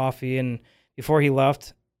drank coffee. And before he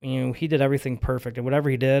left, he did everything perfect. And whatever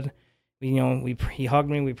he did, he hugged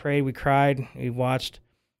me, we prayed, we cried, we watched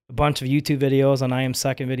a bunch of YouTube videos on I Am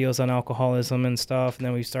Second videos on alcoholism and stuff. And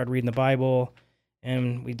then we started reading the Bible.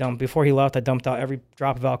 And before he left, I dumped out every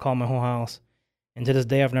drop of alcohol in my whole house. And to this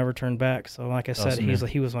day, I've never turned back. So like I said, Awesome,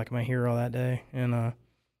 he was like my hero that day. And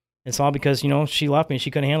it's all because, she left me.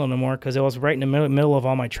 She couldn't handle it no more because it was right in the middle of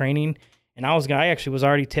all my training. And I was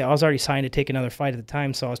already signed to take another fight at the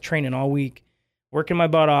time. So I was training all week, working my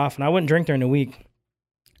butt off, and I wouldn't drink during the week.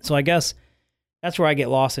 So I guess that's where I get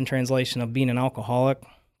lost in translation of being an alcoholic.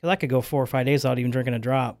 Because I could go 4 or 5 days without even drinking a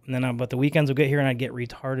drop. And then, but the weekends would get here and I'd get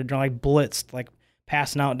retarded, like blitzed, like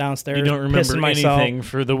passing out downstairs. You don't remember anything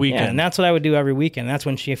for the weekend. Yeah, and that's what I would do every weekend. That's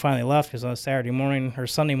when she finally left because on Saturday morning or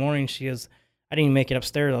Sunday morning, I didn't even make it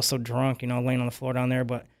upstairs. I was so drunk, laying on the floor down there.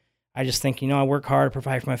 But I just think, I work hard to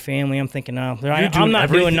provide for my family. I'm thinking, I'm not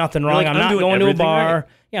doing nothing wrong. I'm not going to a bar. Right.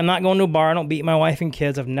 Yeah, I'm not going to a bar. I don't beat my wife and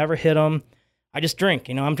kids. I've never hit them. I just drink.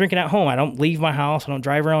 I'm drinking at home. I don't leave my house. I don't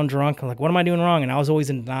drive around drunk. I'm like, what am I doing wrong? And I was always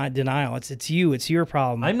in denial. It's you. It's your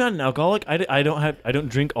problem. I'm not an alcoholic. I don't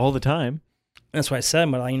drink all the time. That's what I said.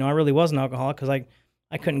 But I really was an alcoholic because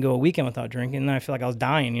I couldn't go a weekend without drinking. And I feel like I was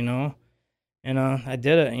dying. And I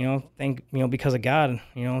did it. Because of God.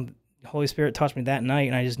 The Holy Spirit touched me that night,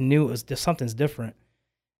 and I just knew it was just something's different.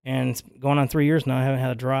 And it's going on 3 years now. I haven't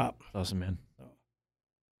had a drop. Awesome, man.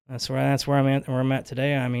 So that's where I'm at. Where I'm at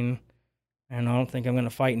today. I mean, and I don't think I'm going to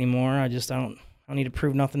fight anymore. I don't need to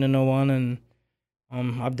prove nothing to no one, and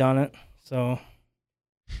I've done it. So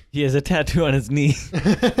he has a tattoo on his knee,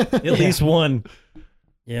 at least one.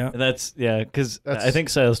 Yeah, because I think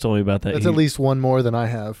Silas told me about that. That's at least one more than I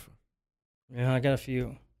have. Yeah, I got a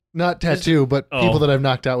few. Not tattoo, but people that I've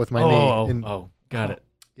knocked out with my knee. Got it.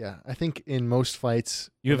 Yeah, I think in most fights...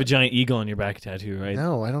 You have a giant eagle on your back tattoo, right?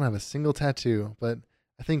 No, I don't have a single tattoo, but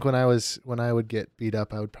I think when I would get beat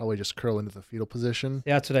up, I would probably just curl into the fetal position.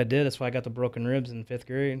 Yeah, that's what I did. That's why I got the broken ribs in 5th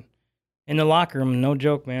grade. In the locker room, no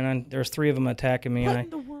joke, man. There's 3 of them attacking me.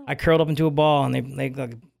 I curled up into a ball, and they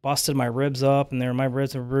like busted my ribs up, and my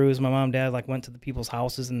ribs were bruised. My mom and dad went to the people's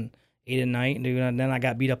houses and ate at night, and then I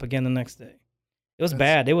got beat up again the next day. It was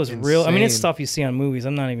bad. It was insane. Real. I mean, it's stuff you see on movies.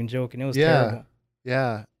 I'm not even joking. It was terrible.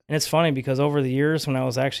 Yeah. And it's funny because over the years when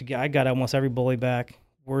I got almost every bully back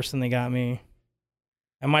worse than they got me.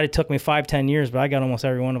 It might have took me 5-10 years, but I got almost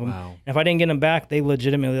every one of them. Wow. And if I didn't get them back, they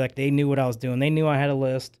legitimately, they knew what I was doing. They knew I had a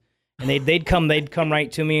list. And they'd come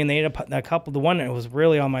right to me, and they had a couple. The one that was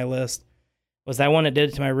really on my list was that one that did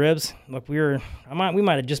it to my ribs. Look, we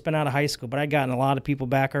might have just been out of high school, but I'd gotten a lot of people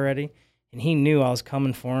back already. And he knew I was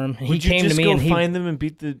coming for him. And he came to me and find them and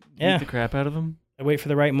beat the crap out of them? I'd wait for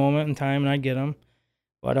the right moment and time, and I'd get them.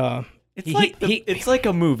 But it's like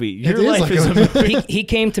a movie. Your life life is is like a movie. he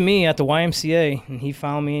came to me at the YMCA, and he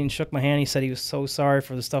found me and shook my hand. He said he was so sorry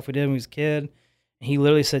for the stuff we did when he was a kid. And he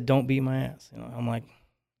literally said, "Don't beat my ass." I'm like,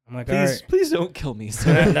 all right. Please don't kill me.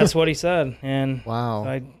 Sir. That's what he said. And wow. So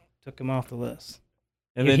I took him off the list.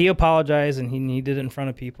 And he apologized, and he did it in front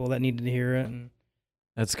of people that needed to hear it. And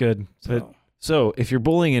that's good. So if you're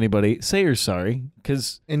bullying anybody, say you're sorry,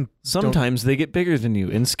 because sometimes they get bigger than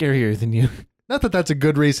you and scarier than you. Not that that's a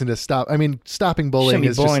good reason to stop. I mean, stopping bullying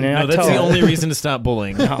is bullying, just... No, that's the only reason to stop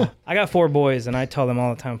bullying. No, I got 4 boys, and I tell them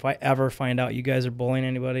all the time, if I ever find out you guys are bullying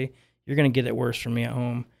anybody, you're going to get it worse from me at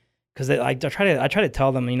home. Because I try to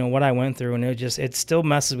tell them, what I went through, and it still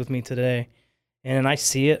messes with me today. And I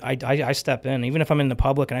see it, I step in. Even if I'm in the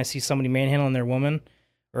public and I see somebody manhandling their woman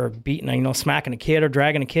or beating, smacking a kid or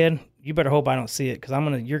dragging a kid, you better hope I don't see it, because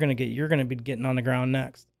you're gonna be getting on the ground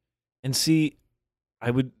next. And see,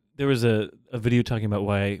 there was a video talking about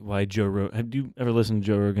why Joe Rogan. Have you ever listened to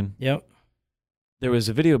Joe Rogan? Yep. There was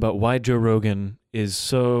a video about why Joe Rogan is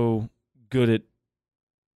so good at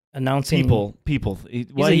announcing people. He's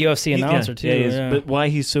a UFC announcer too. Yeah. But why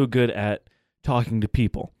he's so good at talking to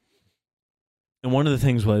people. And one of the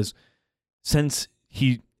things was, since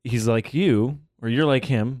he's like you, or you're like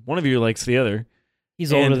him, one of you likes the other.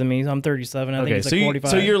 He's older than me. I'm 37. I think he's like 45.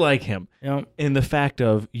 So you're like him. Yep. In the fact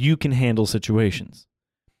of you can handle situations.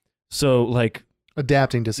 So like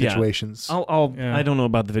adapting to Yeah. situations. Yeah. I don't know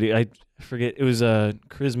about the video. I forget. It was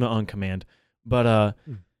Charisma on Command, but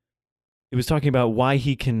it was talking about why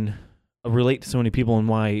he can relate to so many people and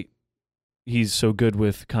why he's so good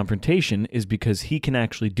with confrontation is because he can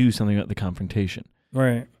actually do something about the confrontation.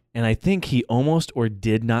 Right. And I think he almost or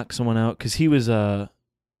did knock someone out because he was an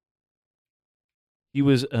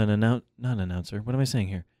not announcer. What am I saying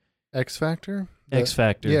here? X Factor. X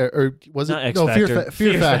Factor. Yeah, or was it Not X no Factor.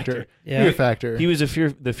 Fear Factor? Yeah. Fear Factor. He was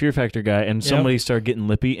the Fear Factor guy, and somebody started getting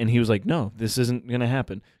lippy, and he was like, "No, this isn't gonna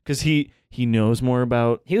happen," because he knows more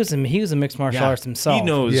about. He was a mixed martial arts himself. He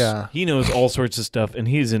knows. Yeah. He knows all sorts of stuff, and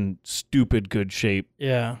he's in stupid good shape.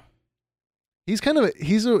 Yeah. He's kind of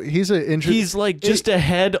he's a interesting. He's like just a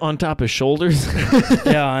head on top of shoulders.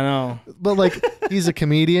 Yeah, I know. But like he's a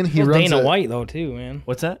comedian. He Well, runs Dana a, White though too, man.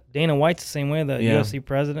 What's that? Dana White's the same way. The Yeah. UFC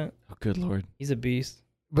president. Oh, good lord! He's a beast.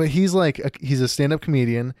 but he's like he's a stand-up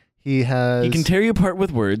comedian. He has. He can tear you apart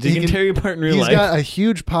with words. He can tear you apart in real He's life. got a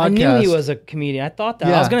huge podcast. I knew he was a comedian. I thought that.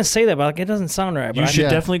 I was Yeah. gonna say that, but like, it doesn't sound right. But You I should Yeah.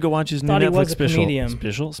 definitely go watch his new Thought he Netflix was a special. comedian.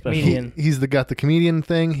 Special. Comedian. He's got the comedian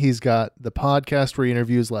thing. He's got the podcast where he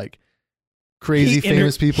interviews like crazy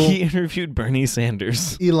famous people. He interviewed Bernie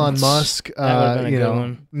Sanders. Elon Musk, That would've been a you good know,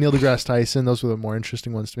 one. Neil deGrasse Tyson. Those were the more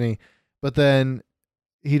interesting ones to me. But then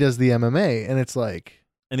he does the MMA, and it's like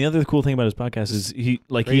And the other cool thing about his podcast is he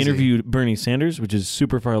Crazy. interviewed Bernie Sanders, which is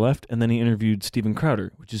super far left, and then he interviewed Steven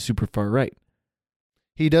Crowder, which is super far right.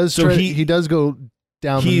 he does. So he does go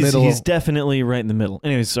down the middle. He's definitely right in the middle.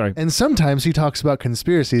 Anyways, sorry. And sometimes he talks about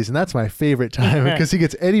conspiracies, and that's my favorite time because he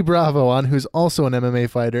gets Eddie Bravo on, who's also an MMA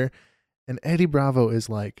fighter, and Eddie Bravo is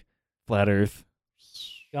like Flat Earth.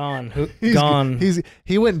 Gone. he's, Gone.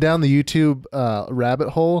 He went down the YouTube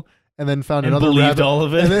rabbit hole and then found And another believed rabbit, all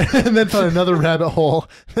of it. and then found another rabbit hole.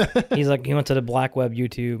 He's like he went to the black web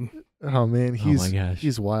YouTube. Oh man, Oh my gosh.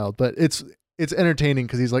 he's wild, but it's entertaining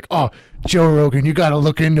because he's like, oh, Joe Rogan, you got to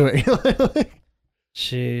look into it.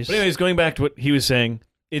 Jeez. But anyways, going back to what he was saying,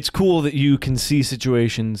 it's cool that you can see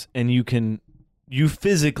situations and you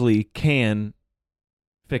physically can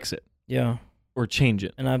fix it Yeah. or change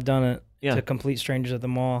it. And I've done it Yeah. to complete strangers at the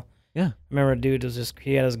mall. Yeah. I remember a dude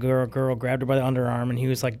he had his girl grabbed her by the underarm and he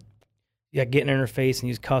was like, getting in her face and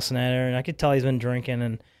he was cussing at her and I could tell he's been drinking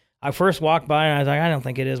and I first walked by and I was like, I don't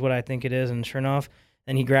think it is what I think it is, and sure enough,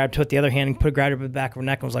 then he took the other hand and grabbed her by the back of her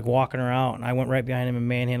neck and was like walking her out, and I went right behind him and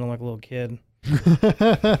manhandled him like a little kid.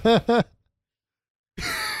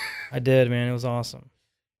 I did, man. It was awesome.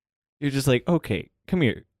 You're just like, okay, come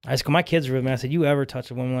here. My kids were with me. I said, you ever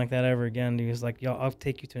touch a woman like that ever again? He was like, yo, I'll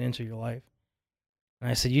take you to an inch of your life. And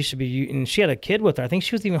I said, you should be. And she had a kid with her. I think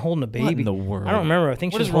she was even holding a What baby. in the world? I don't remember. I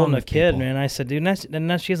think What she was is wrong holding a with kid, people? man. I said, dude,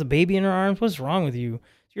 now she has a baby in her arms. What's wrong with you?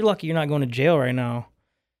 You're lucky you're not going to jail right now.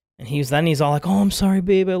 And he's all like, oh, I'm sorry,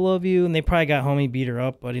 babe. I love you. And they probably got home. He beat her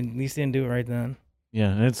up, but at least he didn't do it right then.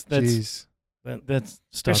 Yeah, that's Jeez. that's.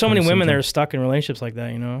 There's so many Stockholm women that are syndrome. stuck in relationships like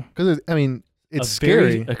that, you know? Because I mean, it's A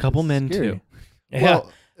scary. a couple It's men scary. too. Yeah.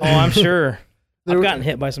 Well, Oh, I'm sure. there I've were- gotten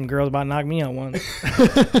hit by some girls about knocked me out once.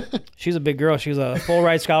 She's a big girl. She was a full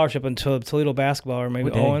ride scholarship into Toledo basketball, or maybe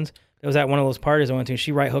What day? Owens. It was at one of those parties I went to.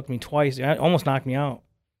 She right hooked me twice. It almost knocked me out.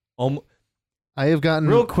 I have gotten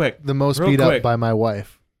Real quick. the most real beat quick. up by my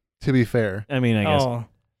wife. To be fair, I mean, I guess Oh,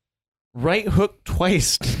 right hook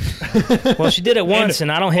twice. well, she did it once,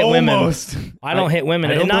 and I don't hit women. Almost. I don't hit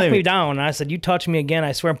women. I It don't knocked blame me you. down. And I said, "You touch me again,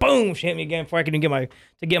 I swear." Boom! She hit me again before I could even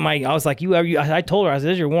get my. I was like, I told her, I said,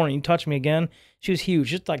 "This is your warning. You touch me again." She was huge,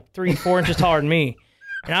 just like 3-4 inches taller than me,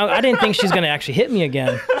 and I didn't think she's gonna actually hit me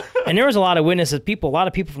again. And there was a lot of witnesses, a lot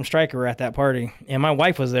of people from Stryker were at that party, and my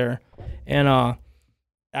wife was there, and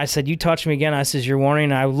I said, "You touch me again." I said, "Your warning."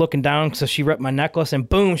 And I was looking down, so she ripped my necklace, and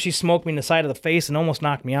boom! She smoked me in the side of the face and almost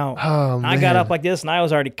knocked me out. oh man. I got up like this, and I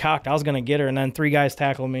was already cocked. I was going to get her, and then 3 guys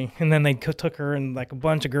tackled me. And then they took her, and like a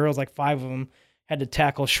bunch of girls, like 5 of them, had to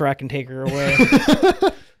tackle Shrek and take her away.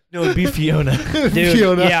 No, it'd be Fiona. Dude,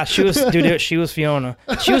 Fiona. yeah, she was Fiona.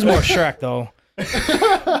 She was more Shrek, though.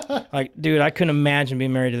 Like, dude, I couldn't imagine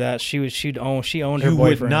being married to that. She owned her You would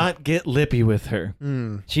boyfriend. not get lippy with her.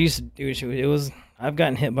 Mm. I've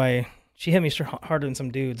gotten hit by, she hit me harder than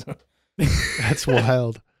some dudes. That's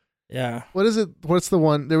wild. Yeah. What is it? What's the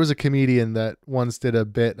one? There was a comedian that once did a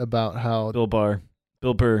bit about how, Bill Burr.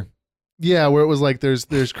 yeah, where it was like there's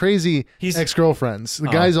crazy He's ex-girlfriends. The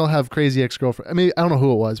Oh. guys all have crazy ex-girlfriends. I mean, I don't know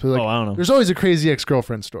who it was, but like, I don't know. there's always a crazy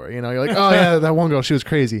ex-girlfriend story. You know, you're like, oh yeah, that one girl, she was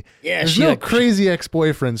crazy. Yeah, There's she no like, crazy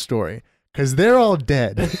ex-boyfriend story because they're all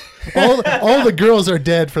dead. all the girls are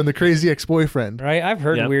dead from the crazy ex-boyfriend. right? I've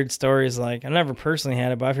heard Yep. weird stories. Like, I never personally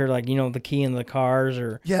had it, but I've heard, like, the key in the cars,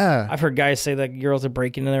 or Yeah. I've heard guys say that girls are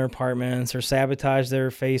breaking into their apartments or sabotage their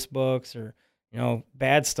Facebooks, or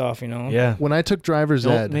bad stuff. Yeah. When I took driver's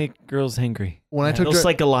Don't ed, make girls angry. when I took They'll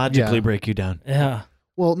psychologically Yeah. break you down. Yeah.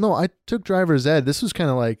 well, no, I took driver's ed. This was kind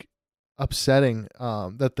of like upsetting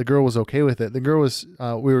that the girl was okay with it. The girl was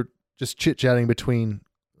we were just chit chatting between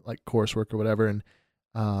like coursework or whatever, and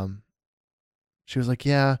she was like,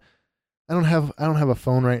 "Yeah, I don't have a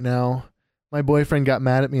phone right now. My boyfriend got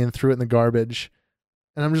mad at me and threw it in the garbage."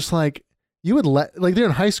 And I'm just like, you would let, like, they're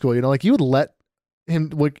in high school, like you would let him,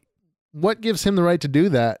 like, what gives him the right to do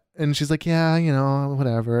that? And she's like, yeah,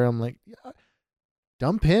 whatever. I'm like, yeah,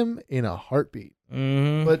 dump him in a heartbeat.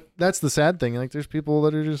 Mm-hmm. But that's the sad thing. Like, there's people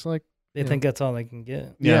that are just like, they think that's all they can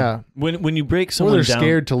get. yeah. When you break Or someone they're down,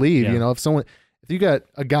 scared to leave. Yeah. If you got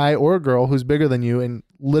a guy or a girl who's bigger than you and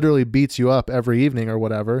literally beats you up every evening or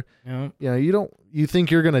whatever, Yeah. you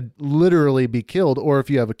think you're gonna literally be killed. Or if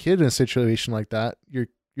you have a kid in a situation like that, you're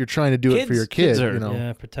trying to do it for your kid. Kids are-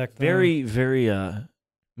 Yeah. Protect them. very, very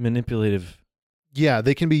manipulative. Yeah,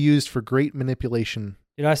 they can be used for great manipulation.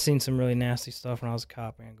 Dude, I've seen some really nasty stuff when I was a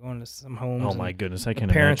cop, man. Going to some homes. Oh and my goodness, I the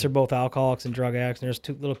can't parents are imagine. both alcoholics and drug addicts, and there's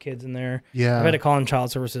 2 little kids in there. Yeah, I've had to call in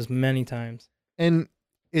child services many times. and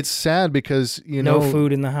it's sad because No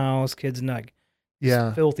food in the house, kids not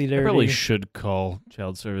Yeah, filthy, dirty. I probably should call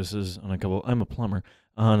child services on a couple. I'm a plumber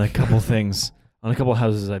on a couple things on a couple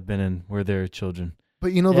houses I've been in where there are children.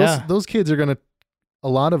 but Yeah. those kids are gonna. A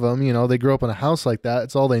lot of them, they grow up in a house like that.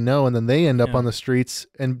 It's all they know, and then they end up Yeah. on the streets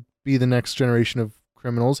and be the next generation of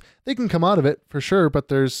criminals. They can come out of it for sure, but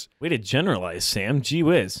there's. Way to generalize, Sam. Gee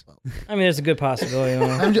whiz. I mean, there's a good possibility.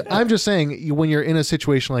 I'm just saying, when you're in a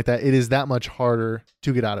situation like that, it is that much harder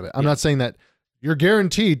to get out of it. I'm Yeah. not saying that you're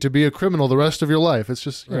guaranteed to be a criminal the rest of your life. It's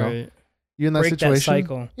just Right. you're in that Break that situation.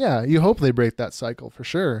 cycle. Yeah, you hope they break that cycle for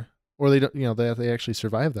sure, or they don't. They actually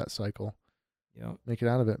survive that cycle, Yep. make it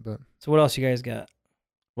out of it. But So what else you guys got?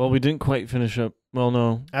 Well, we didn't quite finish up. Well,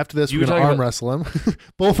 no. after this, You we're were gonna talking arm about- wrestle him,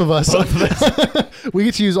 both of us. Both of We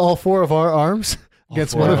get to use all 4 of our arms All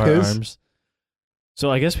against 4 one of our his. arms. So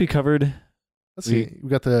I guess we covered. Let's see. We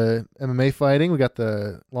got the MMA fighting. We got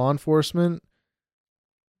the law enforcement.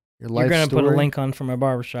 Your life You're gonna story. put a link on for my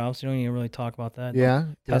barbershop, so you don't need to really talk about that. Yeah.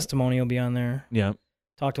 Testimony will be on there. Yeah.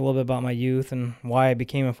 Talked a little bit about my youth and why I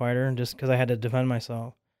became a fighter, just because I had to defend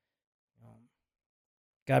myself.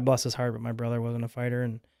 God bless his heart, but my brother wasn't a fighter,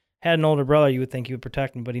 and had an older brother. You would think he would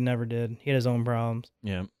protect me, but he never did. He had his own problems.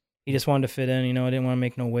 Yeah. He just wanted to fit in, didn't want to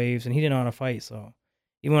make no waves, and he didn't know how to fight. So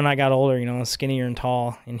even when I got older, skinnier and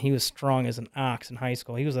tall, and he was strong as an ox in high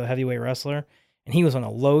school. He was a heavyweight wrestler, and he was on the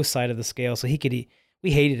low side of the scale, so he could eat.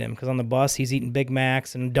 We hated him because on the bus he's eating Big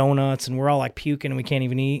Macs and donuts, and we're all like puking and we can't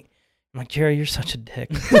even eat. I'm like, Jerry, you're such a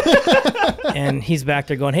dick. And he's back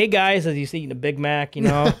there going, hey guys, as he's eating a Big Mac,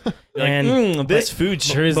 You're like, and this food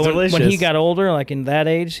sure is but delicious. when he got older, like in that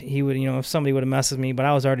age, he would, if somebody would have messed with me, but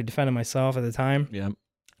I was already defending myself at the time. Yeah.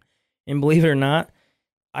 And believe it or not,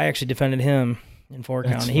 I actually defended him in Fort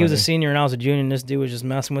That's County. He was a funny. senior and I was a junior, and this dude was just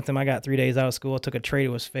messing with him. I got 3 days out of school. I took a tray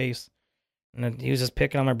to his face. And then he was just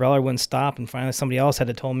picking on my brother, wouldn't stop. And finally, somebody else had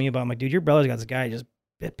to tell me about it. I'm like, dude, your brother's got this guy just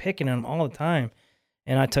picking on him all the time.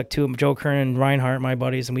 And I took 2 of them, Joe Kern and Reinhardt, my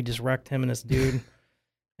buddies, and we just wrecked him and this dude.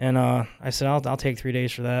 And I said, I'll take 3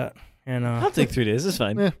 days for that. And I'll take 3 days. It's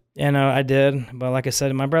fine. Yeah. and I did. But like I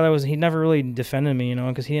said, my brother he never really defended me,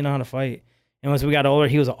 because he didn't know how to fight. And as we got older,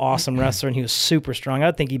 he was an awesome wrestler, and he was super strong.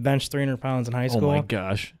 I think he benched 300 pounds in high Oh school. my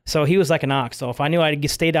gosh. So he was like an ox. So if I knew I'd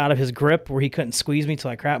stayed out of his grip where he couldn't squeeze me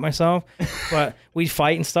till I crap myself, but we'd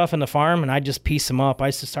fight and stuff in the farm, and I'd just piece him up. I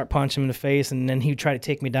used to start punching him in the face, and then he'd try to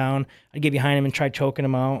take me down. I'd get behind him and try choking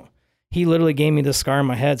him out. He literally gave me this scar on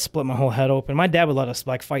my head, split my whole head open. My dad would let us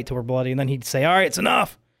fight till we're bloody, and then he'd say, all right, it's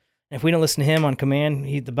enough. And if we don't listen to him on command,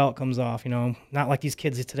 the belt comes off, Not like these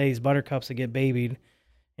kids today, these buttercups that get babied.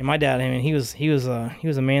 And my dad, he was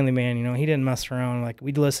a manly man, He didn't mess around. Like,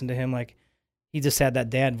 we'd listen to him, like he just had that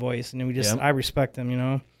dad voice, and I respect him,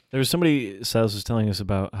 There was somebody Silas was telling us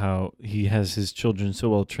about how he has his children so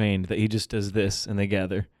well trained that he just does this and they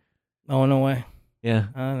gather. Oh, no way. Yeah.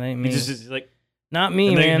 That ain't He me. just is like, Not me,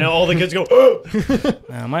 and then man. all the kids go, oh!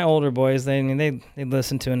 Nah, my older boys, they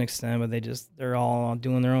listen to an extent, but they're all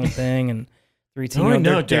doing their own thing, and I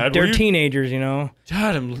know, Dad. they're Were you- teenagers,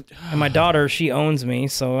 Dad, And my daughter, she owns me,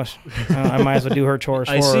 so I might as well do her chores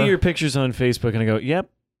for I see her. your pictures on Facebook and I go, yep.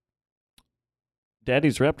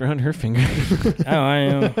 Daddy's wrapped around her finger. I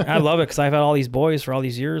know. I love it because I've had all these boys for all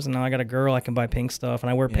these years, and now I got a girl. I can buy pink stuff, and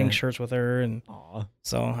I wear pink Yeah. shirts with her, and Aw.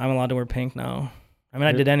 so I'm allowed to wear pink now. I mean,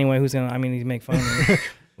 I did anyway. Who's gonna? I mean, you make fun of me,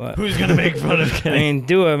 but Who's going to make fun of I Kenny? mean,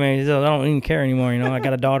 do it, man. I don't even care anymore. I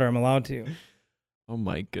got a daughter. I'm allowed to. Oh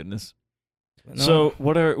my goodness. But no. So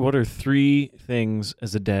what are 3 things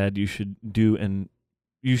as a dad you should do and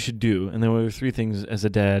you should do, and there were 3 things as a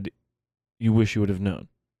dad you wish you would have known.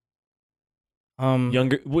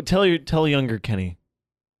 Tell younger Kenny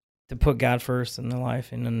to put God first in their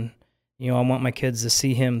life, and then I want my kids to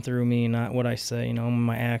see Him through me, not what I say,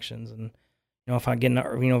 my actions. And if I get in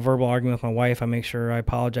a verbal argument with my wife, I make sure I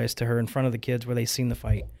apologize to her in front of the kids where they've seen the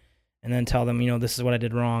fight, and then tell them, this is what I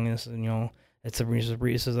did wrong. And this is,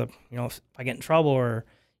 if I get in trouble, or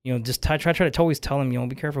just try to always tell them,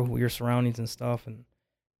 be careful with your surroundings and stuff,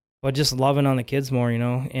 but just loving on the kids more,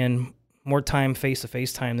 and more time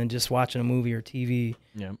face-to-face time than just watching a movie or TV.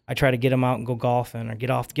 Yeah. I try to get them out and go golfing, or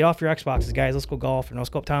get off your Xboxes, guys. Let's go golfing. Let's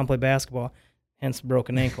go uptown and play basketball. Hence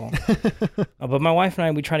broken ankle. But my wife and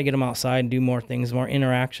I, we try to get them outside and do more things, more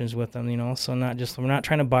interactions with them. So we're not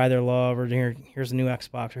trying to buy their love, or here's a new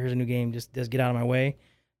Xbox, or here's a new game. Just get out of my way.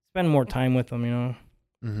 Spend more time with them.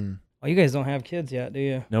 Mm-hmm. Oh, you guys don't have kids yet, do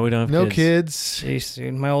you? No, we don't have no kids. Jeez,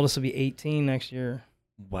 dude. My oldest will be 18 next year.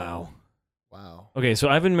 Wow. Okay, so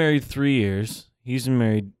I've been married 3 years. He's been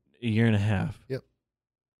married a year and a half. Yep.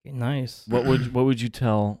 Okay, nice. What would you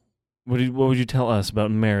tell us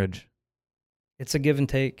about marriage? It's a give and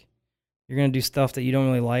take. You're gonna do stuff that you don't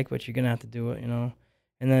really like, but you're gonna have to do it, And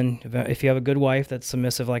then if you have a good wife that's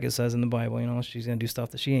submissive, like it says in the Bible, she's gonna do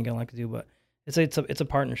stuff that she ain't gonna like to do. But it's a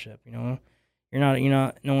partnership, You're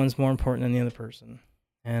not. No one's more important than the other person.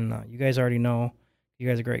 And you guys already know. You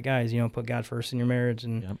guys are great guys. Put God first in your marriage,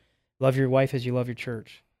 and love your wife as you love your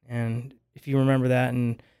church. And if you remember that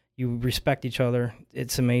and you respect each other,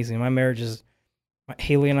 it's amazing. My marriage is,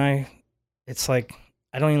 Haley and I, it's like,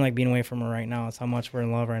 I don't even like being away from her right now. It's how much we're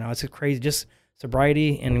in love right now. It's crazy, just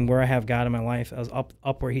sobriety and where I have God in my life. I was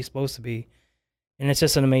up where He's supposed to be. And it's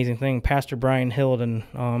just an amazing thing. Pastor Brian Hilden,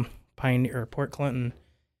 Pioneer, Port Clinton,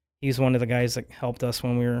 he's one of the guys that helped us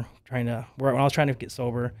when when I was trying to get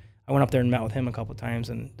sober. I went up there and met with him a couple of times,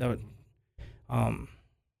 and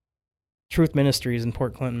Truth Ministries in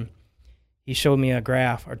Port Clinton, he showed me a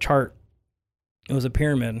chart. It was a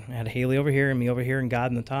pyramid. It had Haley over here and me over here and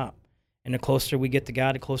God in the top. And the closer we get to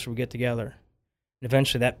God, the closer we get together. And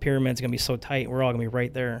eventually that pyramid's going to be so tight, we're all going to be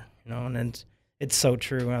right there, and it's so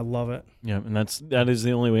true, and I love it. Yeah, and that is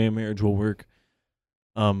the only way a marriage will work.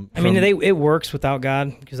 It works without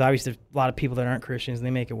God, because obviously there's a lot of people that aren't Christians, and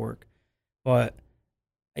they make it work. But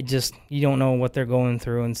you don't know what they're going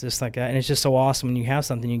through, and it's just like that. And it's just so awesome when you have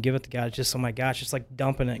something, you give it to God. It's just, oh my gosh, it's like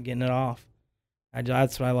dumping it, getting it off.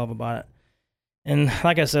 That's what I love about it. And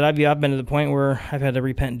like I said, I've been to the point where I've had to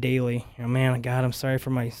repent daily. Man, God, I'm sorry for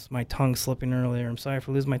my tongue slipping earlier. I'm sorry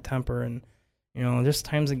for losing my temper. And, there's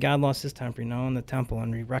times that God lost His temper, in the temple,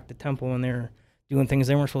 and we wrecked the temple when they were doing things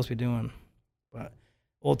they weren't supposed to be doing. But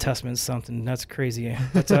Old Testament is something that's crazy.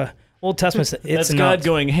 That's Old Testament. It's that's God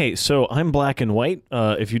going, hey, so I'm black and white.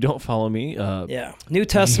 If you don't follow me, yeah. New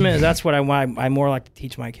Testament, that's what I more like to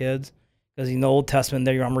teach my kids, because in the Old Testament,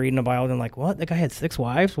 I'm reading the Bible and I'm like, what? That guy had 6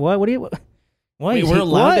 wives? What? What do you? What? Wait, we're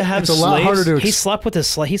allowed to have It's a slaves? lot harder to. He slept with his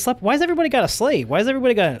slave. He slept. Why has everybody got a slave? Why has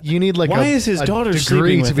everybody got? You need Why is his daughter degree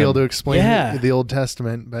sleeping to with be able him? to explain Yeah. the Old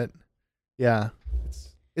Testament, but yeah,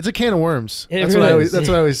 it's a can of worms. It That's really what is. that's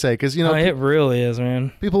what I always say, because it really is,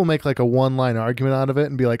 man. people make like a one-line argument out of it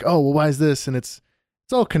and be like, oh, well, why is this? And it's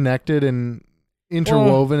all connected and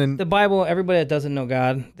interwoven. And The Bible, everybody that doesn't know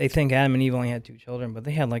God, they think Adam and Eve only had 2 children, but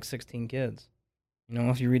they had like 16 kids.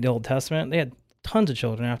 If you read the Old Testament, they had tons of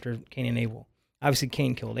children after Cain and Abel. Obviously,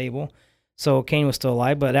 Cain killed Abel, so Cain was still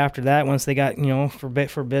alive. But after that, once they got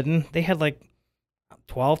forbidden, they had like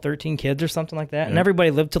 12, 13 kids or something like that, and everybody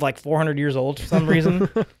lived to like 400 years old for some reason.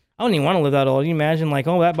 I don't even want to live that old. You imagine, like,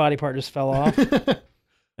 oh, that body part just fell off.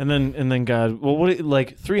 and then God, well, what,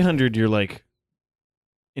 like 300? You're like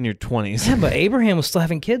in your 20s. Yeah, but Abraham was still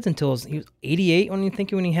having kids until he was 88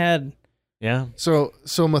 when he had. Yeah. So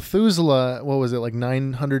Methuselah, what was it, like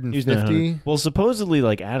 950? Well, supposedly,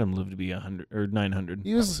 like Adam lived to be 100 or 900.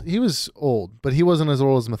 He was old, but he wasn't as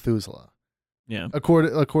old as Methuselah, Yeah. according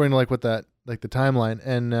to like what that, like the timeline,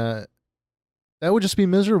 and that would just be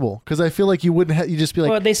miserable, because I feel like you wouldn't you just be like,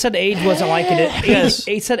 Well, they said age wasn't like it is. Yes.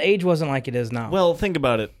 They said age wasn't like it is now. Well, think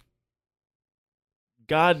about it.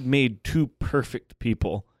 God made 2 perfect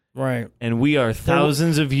people, right. and we are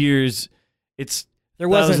thousands of years. There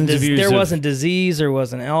wasn't thousands of years there wasn't disease, there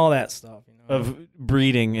wasn't all that stuff. of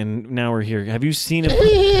breeding, and now we're here. Have you seen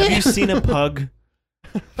a pug?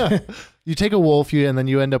 you take a wolf, and then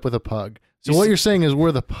you end up with a pug. So what you're saying is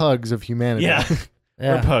we're the pugs of humanity. Yeah.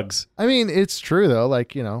 We're pugs. I mean, it's true though.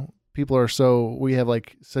 Like, people are we have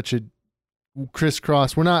like such a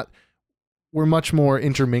crisscross. We're much more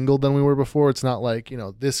intermingled than we were before. It's not like,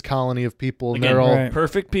 this colony of people and Again, they're all right.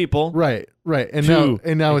 perfect people. right. And Two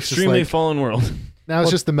now it's just extremely like, fallen world. now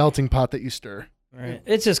it's just the melting pot that you stir. Right.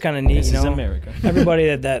 It's just kind of neat, This you is know. America.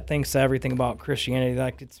 Everybody that thinks everything about Christianity,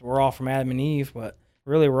 like we're all from Adam and Eve, but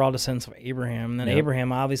really we're all descendants of Abraham. And then Yep.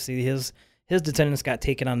 Abraham, obviously, his descendants got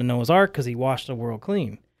taken onto Noah's Ark because he washed the world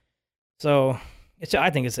clean. So I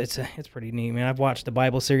think it's pretty neat, man. I've watched the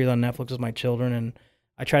Bible series on Netflix with my children,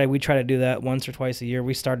 and we try to do that once or twice a year.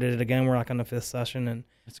 We started it again. We're like on the 5th session, and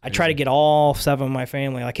I try to get all 7 of my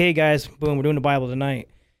family, like, hey guys, boom, we're doing the Bible tonight.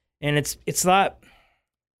 And it's not.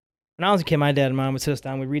 When I was a kid, my dad and mom would sit us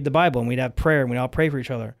down, we'd read the Bible, and we'd have prayer, and we'd all pray for each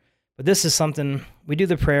other. But this is something, we do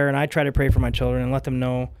the prayer, and I try to pray for my children and let them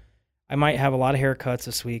know I might have a lot of haircuts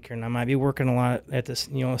this week, and I might be working a lot at this,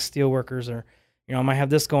 steel workers, or, I might have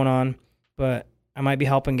this going on, but I might be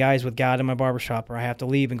helping guys with God in my barbershop, or I have to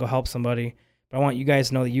leave and go help somebody. But I want you guys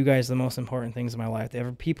to know that you guys are the most important things in my life. There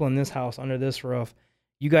are people in this house, under this roof,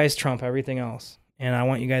 you guys trump everything else, and I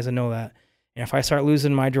want you guys to know that. And if I start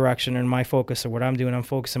losing my direction and my focus or what I'm doing, I'm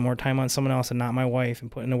focusing more time on someone else and not my wife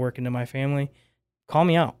and putting the work into my family, call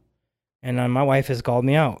me out. And my wife has called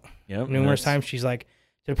me out numerous times. She's like,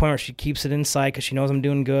 to the point where she keeps it inside because she knows I'm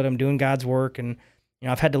doing good. I'm doing God's work. And,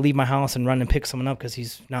 I've had to leave my house and run and pick someone up because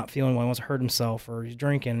he's not feeling well. He wants to hurt himself, or he's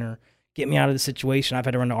drinking, or get me out of the situation. I've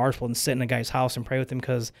had to run to Archbold and sit in a guy's house and pray with him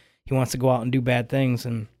because he wants to go out and do bad things.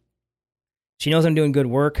 And she knows I'm doing good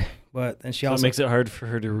work, but then she also makes it hard for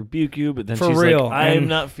her to rebuke you. But then for she's real, like, I'm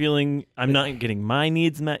not getting my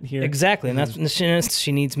needs met here. Exactly, and that's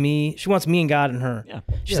she needs me. She wants me and God and her. Yeah,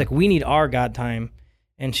 she's like, we need our God time,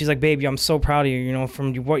 and she's like, baby, I'm so proud of you.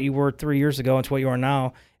 From what you were 3 years ago to what you are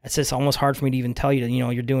now. It's just almost hard for me to even tell you that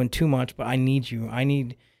you're doing too much, but I need you.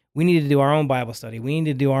 We need to do our own Bible study. We need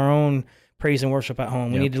to do our own praise and worship at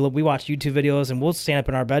home. We watch YouTube videos, and we'll stand up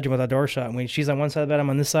in our bedroom with our door shut. And she's on one side of the bed, I'm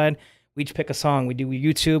on this side. We each pick a song. We do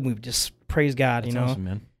YouTube. We just praise God, That's awesome,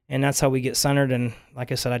 man. And that's how we get centered. And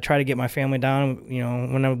like I said, I try to get my family down,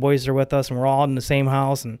 when the boys are with us and we're all in the same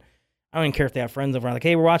house. And I don't even care if they have friends over. I'm like,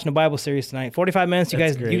 hey, we're watching a Bible series tonight. 45 minutes. You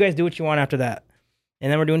guys do what you want after that.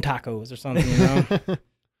 And then we're doing tacos or something,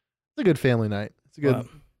 It's a good family night. It's a good.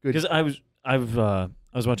 Because I was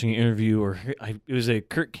watching an interview, or it was a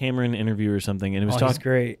Kirk Cameron interview or something, and it was he's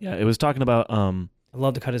great. Yeah, it was talking about I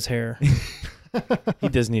love to cut his hair. He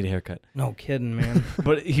does need a haircut. No kidding, man.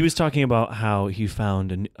 But he was talking about how he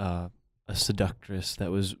found a seductress that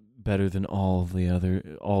was better than all the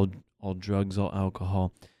other, all drugs, all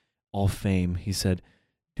alcohol, all fame. He said,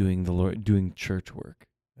 doing church work.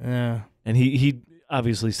 Yeah. And he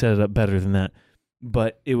obviously set it up better than that.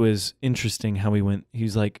 But it was interesting how he went.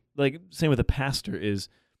 He's like same with a pastor is,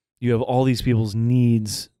 you have all these people's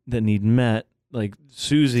needs that need met. Like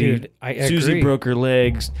Susie, Dude, I Susie agree. broke her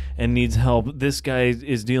legs and needs help. This guy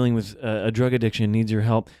is dealing with a drug addiction, needs your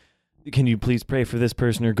help. Can you please pray for this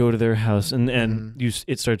person or go to their house? And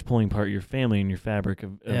it starts pulling apart your family and your fabric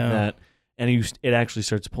of that, and it actually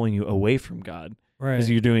starts pulling you away from God, Right.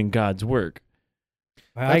 because you're doing God's work.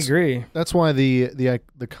 I agree. That's why the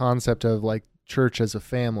concept of like church as a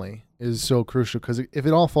family is so crucial, because if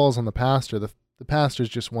it all falls on the pastor, the pastor's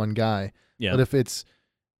just one guy. Yeah. But if it's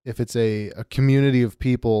a community of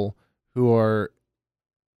people who are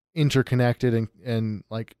interconnected and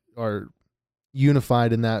like are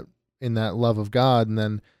unified in that love of God, and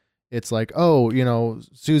then it's like, oh,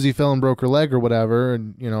 Susie fell and broke her leg or whatever,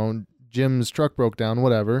 and Jim's truck broke down,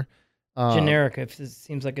 whatever. Generic. It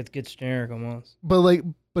seems like it gets generic almost. But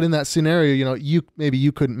in that scenario,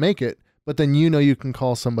 you couldn't make it, but then you can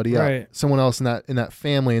call somebody Right. up, someone else in that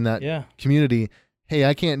family, in that community. Hey,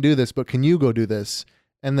 I can't do this, but can you go do this?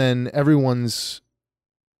 And then it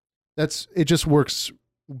just works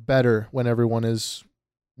better when everyone is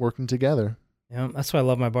working together. Yeah, that's why I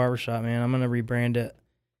love my barbershop, man. I'm gonna rebrand it,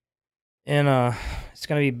 and it's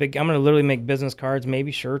gonna be big. I'm gonna literally make business cards,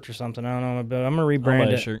 maybe shirts or something. I don't know, but I'm gonna rebrand I'll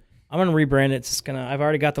buy a it. shirt. I'm gonna rebrand it. It's just I've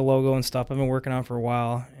already got the logo and stuff. I've been working on it for a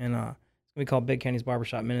while, and it's gonna be called Big Kenny's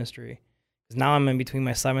Barbershop Ministry. Because now I'm in between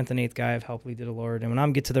my 7th and 8th guy of help lead to the Lord, and when I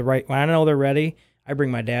know they're ready, I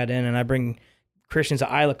bring my dad in, and I bring Christians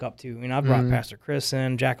that I look up to. I've brought Pastor Chris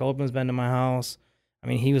in. Jack Oldman's been to my house. I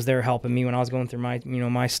mean, he was there helping me when I was going through my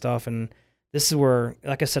my stuff, and this is where,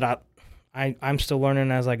 like I said, I'm still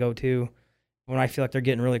learning as I go too. When I feel like they're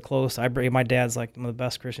getting really close, my dad's like one of the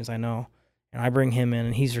best Christians I know, and I bring him in,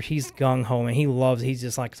 and he's gung ho, and he's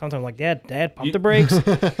just like, sometimes like, Dad, pump the brakes.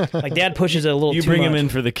 Like Dad pushes it a little too much. You bring him in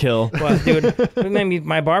for the kill. But dude, maybe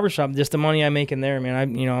my barbershop, just the money I make in there, man.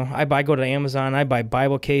 I go to Amazon, I buy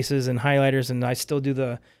Bible cases and highlighters, and I still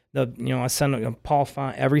do I send Paul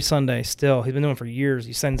Font every Sunday still. He's been doing it for years.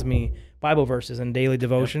 He sends me Bible verses and daily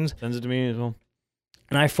devotions. Yep. Sends it to me as well.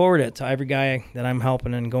 And I forward it to every guy that I'm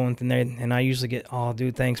helping and going through there. And I usually get, oh,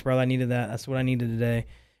 dude, thanks, bro. I needed that. That's what I needed today.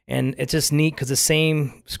 And it's just neat because the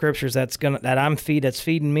same scriptures that's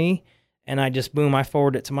feeding me, and I just I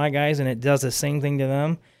forward it to my guys, and it does the same thing to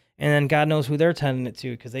them. And then God knows who they're tending it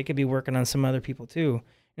to, because they could be working on some other people too.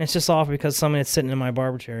 And it's just all because someone that's sitting in my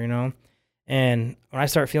barber chair, you know. And when I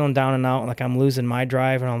start feeling down and out, like I'm losing my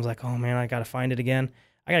drive, and I was like, oh man, I got to find it again.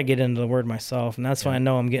 I got to get into the Word myself, and that's why I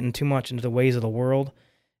know I'm getting too much into the ways of the world.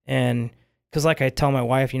 And because like I tell my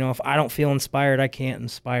wife, you know, if I don't feel inspired, I can't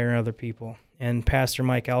inspire other people. And Pastor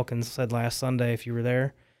Mike Elkins said last Sunday, if you were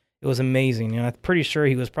there, it was amazing. You know, I'm pretty sure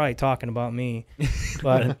he was probably talking about me.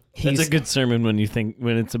 But that's a good sermon when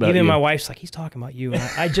it's about even you. my wife's like, he's talking about you. And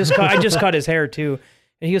I just cut his hair too.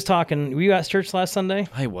 And he was talking. Were you at church last Sunday?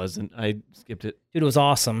 I wasn't. I skipped it. Dude, it was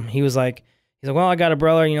awesome. He's like, well, I got a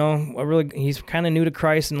brother. You know, he's kind of new to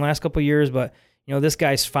Christ in the last couple of years, but you know, this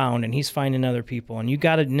guy's found, and he's finding other people. And you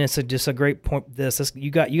got to. And it's just a great point.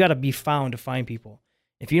 You got to be found to find people.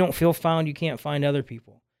 If you don't feel found, you can't find other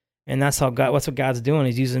people. And that's what God's doing.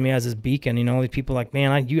 He's using me as his beacon. You know, these people are like,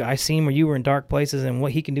 man, I seen where you were in dark places, and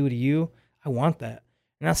what he can do to you, I want that.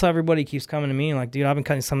 And that's how everybody keeps coming to me. And like, dude, I've been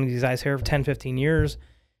cutting some of these guys' hair for 10, 15 years.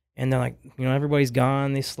 And they're like, you know, everybody's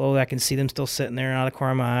gone. They slowly, I can see them still sitting there out of the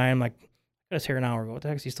corner of my eye. I'm like, I got his hair an hour ago. What the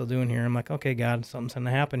heck is he still doing here? I'm like, okay, God, something's going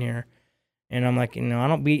to happen here. And I'm like, you know, I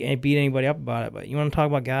don't beat anybody up about it, but you want to talk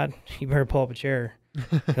about God? You better pull up a chair.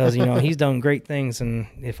 Because, you know, he's done great things. And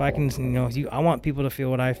if I can, you know, I want people to feel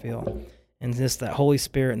what I feel. And just that Holy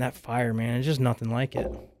Spirit and that fire, man, it's just nothing like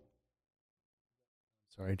it.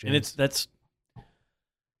 Sorry, James. And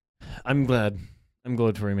I'm glad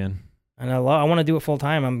for you, man. And I want to do it full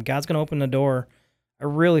time. God's going to open the door. I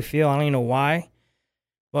really feel, I don't even know why,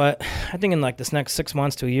 but I think in like this next 6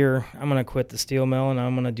 months to a year, I'm going to quit the steel mill and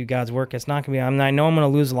I'm going to do God's work. It's not going to be, I know I'm going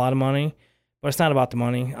to lose a lot of money, but it's not about the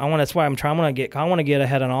money. That's why I want to get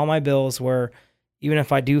ahead on all my bills, where even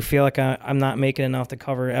if I do feel like I'm not making enough to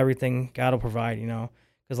cover everything, God will provide, you know,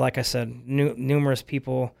 because like I said, numerous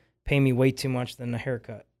people pay me way too much than a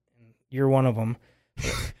haircut. You're one of them.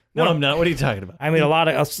 No, I'm not. What are you talking about? I mean,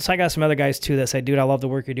 I got some other guys too that say, dude, I love the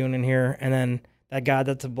work you're doing in here. And then that God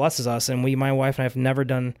that blesses us. And my wife and I have never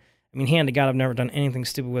done, hand to God, I've never done anything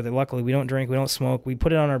stupid with it. Luckily, we don't drink, we don't smoke. We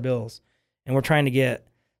put it on our bills. And we're trying to get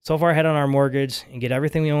so far ahead on our mortgage and get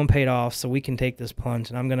everything we own paid off so we can take this plunge.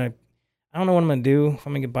 And I don't know what I'm going to do. If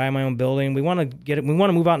I'm going to buy my own building. We want to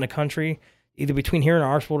move out in the country, either between here and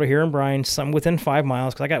Archbold or here in Bryan, some within 5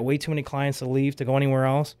 miles, because I got way too many clients to leave to go anywhere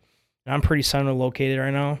else. And I'm pretty center located right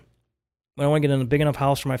now. But I want to get in a big enough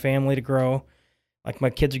house for my family to grow. Like my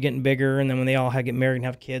kids are getting bigger, and then when they all get married and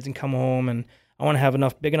have kids and come home, and I want to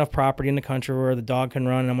have big enough property in the country where the dog can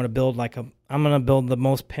run. And I'm going to build the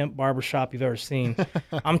most pimp barbershop you've ever seen.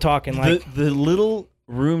 I'm talking like the little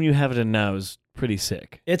room you have it in now is pretty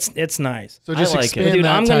sick. It's nice. So just like expand it. Dude,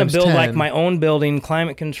 that I'm going to build 10. like my own building,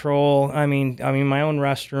 climate control. I mean my own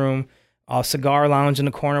restroom, a cigar lounge in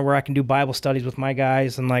the corner where I can do Bible studies with my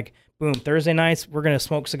guys, and like boom, Thursday nights we're going to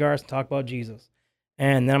smoke cigars and talk about Jesus.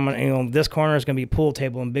 And then I'm gonna, this corner is gonna be a pool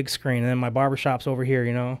table and big screen, and then my barbershop's over here,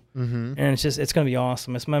 you know. Mm-hmm. And it's gonna be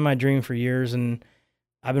awesome. It's my dream for years, and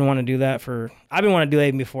I've been wanting to do that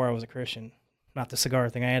even before I was a Christian. Not the cigar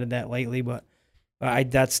thing. I added that lately, but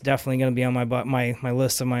that's definitely gonna be on my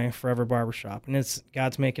list of my forever barbershop. And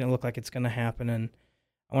God's making it look like it's gonna happen, and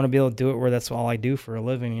I want to be able to do it where that's all I do for a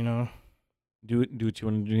living, you know. Do what you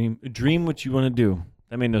want to dream. Dream what you want to do.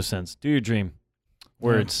 That made no sense. Do your dream.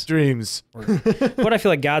 Words. Dreams. But I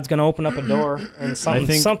feel like God's going to open up a door and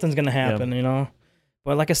something's going to happen, you know?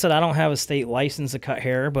 But like I said, I don't have a state license to cut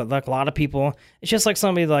hair, but like a lot of people, it's just like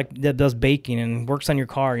somebody like that does baking and works on your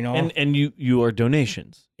car, you know? And you are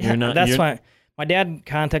donations. Yeah, that's why my dad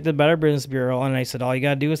contacted Better Business Bureau, and I said, all you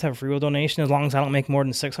got to do is have a free will donation. As long as I don't make more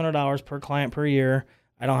than $600 per client per year,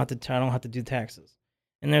 I don't have to do taxes.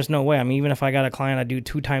 And there's no way. I mean, even if I got a client I do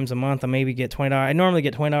 2 times a month, I maybe get $20. I normally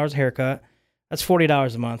get $20 a haircut. That's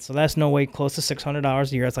 $40 a month, so that's no way close to $600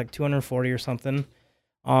 a year. That's like $240 or something.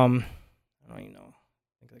 I don't even know.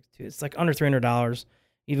 It's like under $300,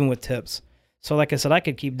 even with tips. So, like I said, I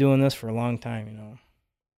could keep doing this for a long time, you know.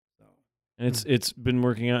 So. And it's been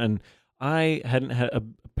working out, and I had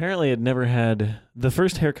never had the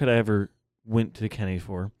first haircut I ever went to Kenny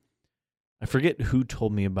for. I forget who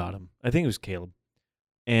told me about him. I think it was Caleb,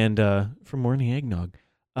 and from Morning Eggnog.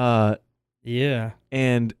 Yeah.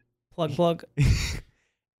 And. Plug.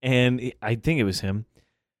 And I think it was him.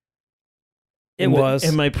 It was.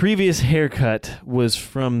 And my previous haircut was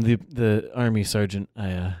from the Army sergeant.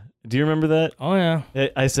 Do you remember that? Oh, yeah.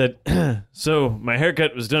 I said, so my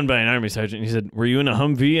haircut was done by an Army sergeant. He said, were you in a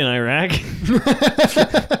Humvee in Iraq?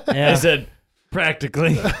 Yeah. I said,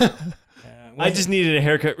 practically. I just needed a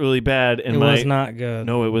haircut really bad, and It was not good.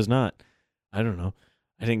 No, it was not. I don't know.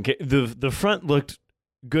 I didn't get the front looked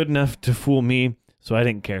good enough to fool me, so I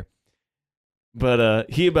didn't care. But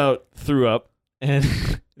he about threw up, and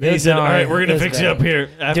they said, "All right, we're gonna fix you up here."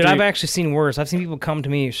 Dude, I've actually seen worse. I've seen people come to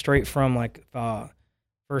me straight from like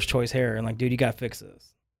First Choice Hair and like, dude, you gotta fix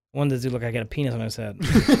this. One does look like I got a penis on his head.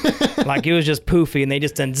 Like it was just poofy, and they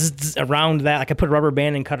just then around that. Like I put a rubber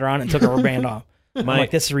band and cut her on and took a rubber band off. I'm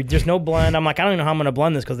like, there's no blend. I'm like, I don't even know how I'm gonna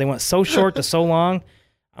blend this because they went so short to so long.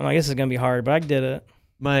 I'm like, this is gonna be hard, but I did it.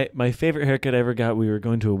 My favorite haircut I ever got. We were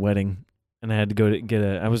going to a wedding, and I had to go to get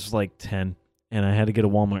I was like 10, and I had to get a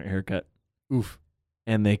Walmart haircut. Oof.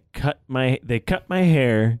 And they cut my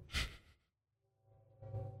hair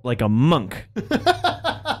like a monk.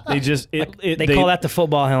 They just they call that the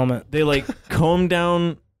football helmet. They like combed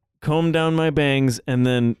down my bangs, and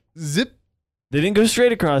then zip. They didn't go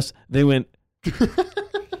straight across. They went.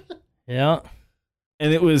 Yeah.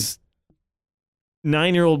 And it was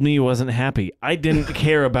 9-year-old me wasn't happy. I didn't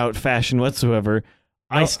care about fashion whatsoever.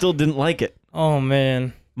 I still didn't like it. Oh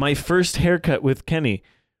man. My first haircut with Kenny.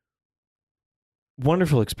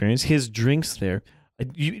 Wonderful experience. His drinks there.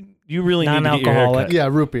 You really need to get your haircut. Yeah,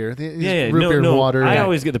 root beer. Root beer and water. I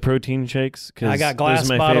always get the protein shakes. I got glass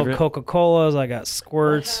bottle Coca-Colas. I got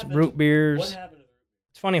squirts, root beers.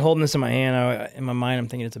 It's funny holding this in my hand. In my mind, I'm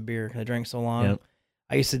thinking it's a beer because I drank so long. Yep.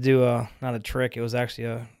 I used to do not a trick. It was actually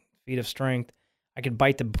a feat of strength. I could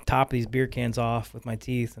bite the top of these beer cans off with my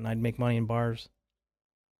teeth, and I'd make money in bars.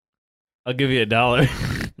 I'll give you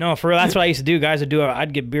 $1. No, for real, that's what I used to do. Guys would do.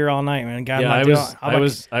 I'd get beer all night, man. God, yeah,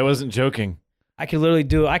 I wasn't joking. I could literally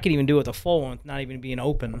do. I could even do it with a full one, not even being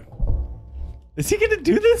open. Is he gonna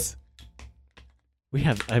do this?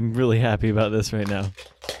 I'm really happy about this right now.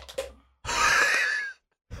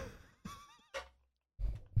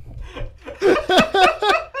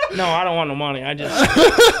 No, I don't want no money.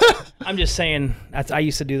 I'm just saying. I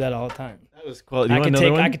used to do that all the time. That was quality.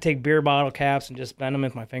 I could take beer bottle caps and just bend them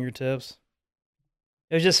with my fingertips.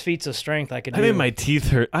 It was just feats of strength I could do. I made my teeth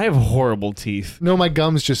hurt. I have horrible teeth. No, my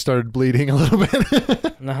gums just started bleeding a little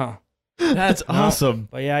bit. No. That's awesome.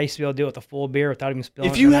 But yeah, I used to be able to do it with a full beer without even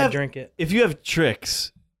spilling it. Drink it. If you have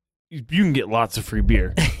tricks, you can get lots of free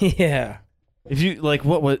beer. Yeah. If you like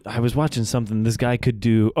what I was watching something this guy could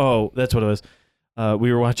do. Oh, that's what it was.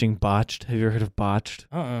 We were watching Botched. Have you ever heard of Botched?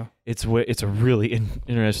 It's a really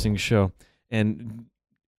interesting show. And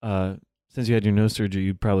since you had your nose surgery,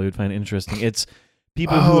 you probably would find it interesting. It's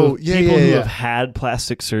people who have had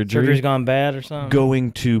plastic surgery. Surgery's gone bad or something.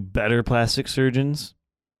 Going to better plastic surgeons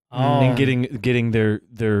and getting their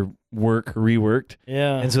work reworked.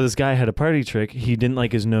 Yeah. And so this guy had a party trick. He didn't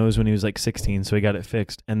like his nose when he was like 16, so he got it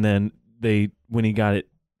fixed. And then when he got it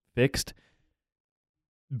fixed,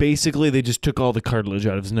 basically they just took all the cartilage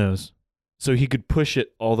out of his nose, so he could push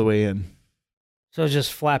it all the way in. So it's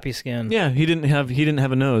just flappy skin. Yeah, he didn't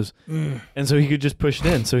have a nose, and so he could just push it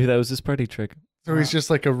in. So that was his party trick. So he's just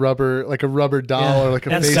like a rubber doll or like a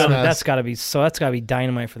face mask. That's gotta be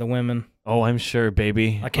dynamite for the women. Oh, I'm sure,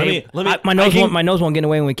 baby. Okay, my nose won't get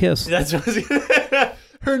away when we kiss. That's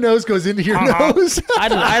her nose goes into your nose.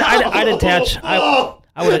 I'd attach.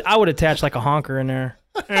 I would attach like a honker in there.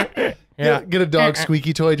 Yeah, get a dog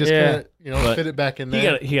squeaky toy. Just fit it back in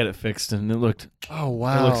there. He got it fixed, and it looked. Oh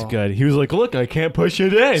wow, it looks good. He was like, "Look, I can't push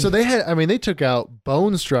it in." So they took out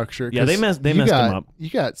bone structure. Yeah, they messed him up.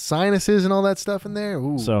 You got sinuses and all that stuff in there.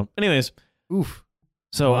 Ooh. So, anyways, oof.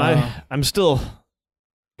 So I'm still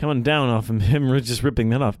coming down off of him just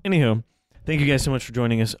ripping that off. Anyhow, thank you guys so much for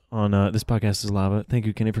joining us on This Podcast is Lava. Thank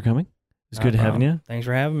you, Kenny, for coming. It's good having you. Thanks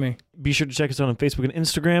for having me. Be sure to check us out on Facebook and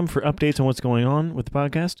Instagram for updates on what's going on with the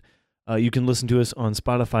podcast. You can listen to us on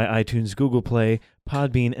Spotify, iTunes, Google Play,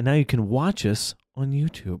 Podbean, and now you can watch us on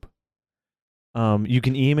YouTube. You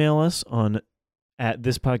can email us at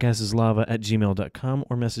thispodcastislava@gmail.com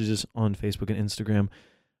or message us on Facebook and Instagram.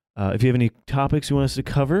 If you have any topics you want us to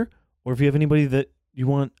cover, or if you have anybody that you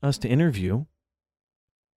want us to interview,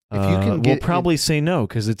 we'll probably say no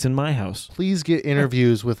because it's in my house. Please get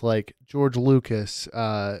interviews with like George Lucas.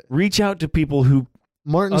 Reach out to people who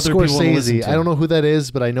Martin Scorsese. I don't know who that is,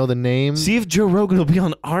 but I know the name. See if Joe Rogan will be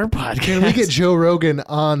on our podcast. Can we get Joe Rogan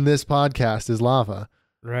on This Podcast is Lava?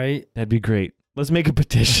 Right. That'd be great. Let's make a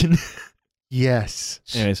petition. Yes.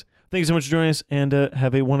 Anyways, thank you so much for joining us, and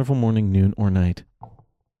have a wonderful morning, noon, or night.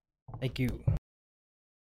 Thank you.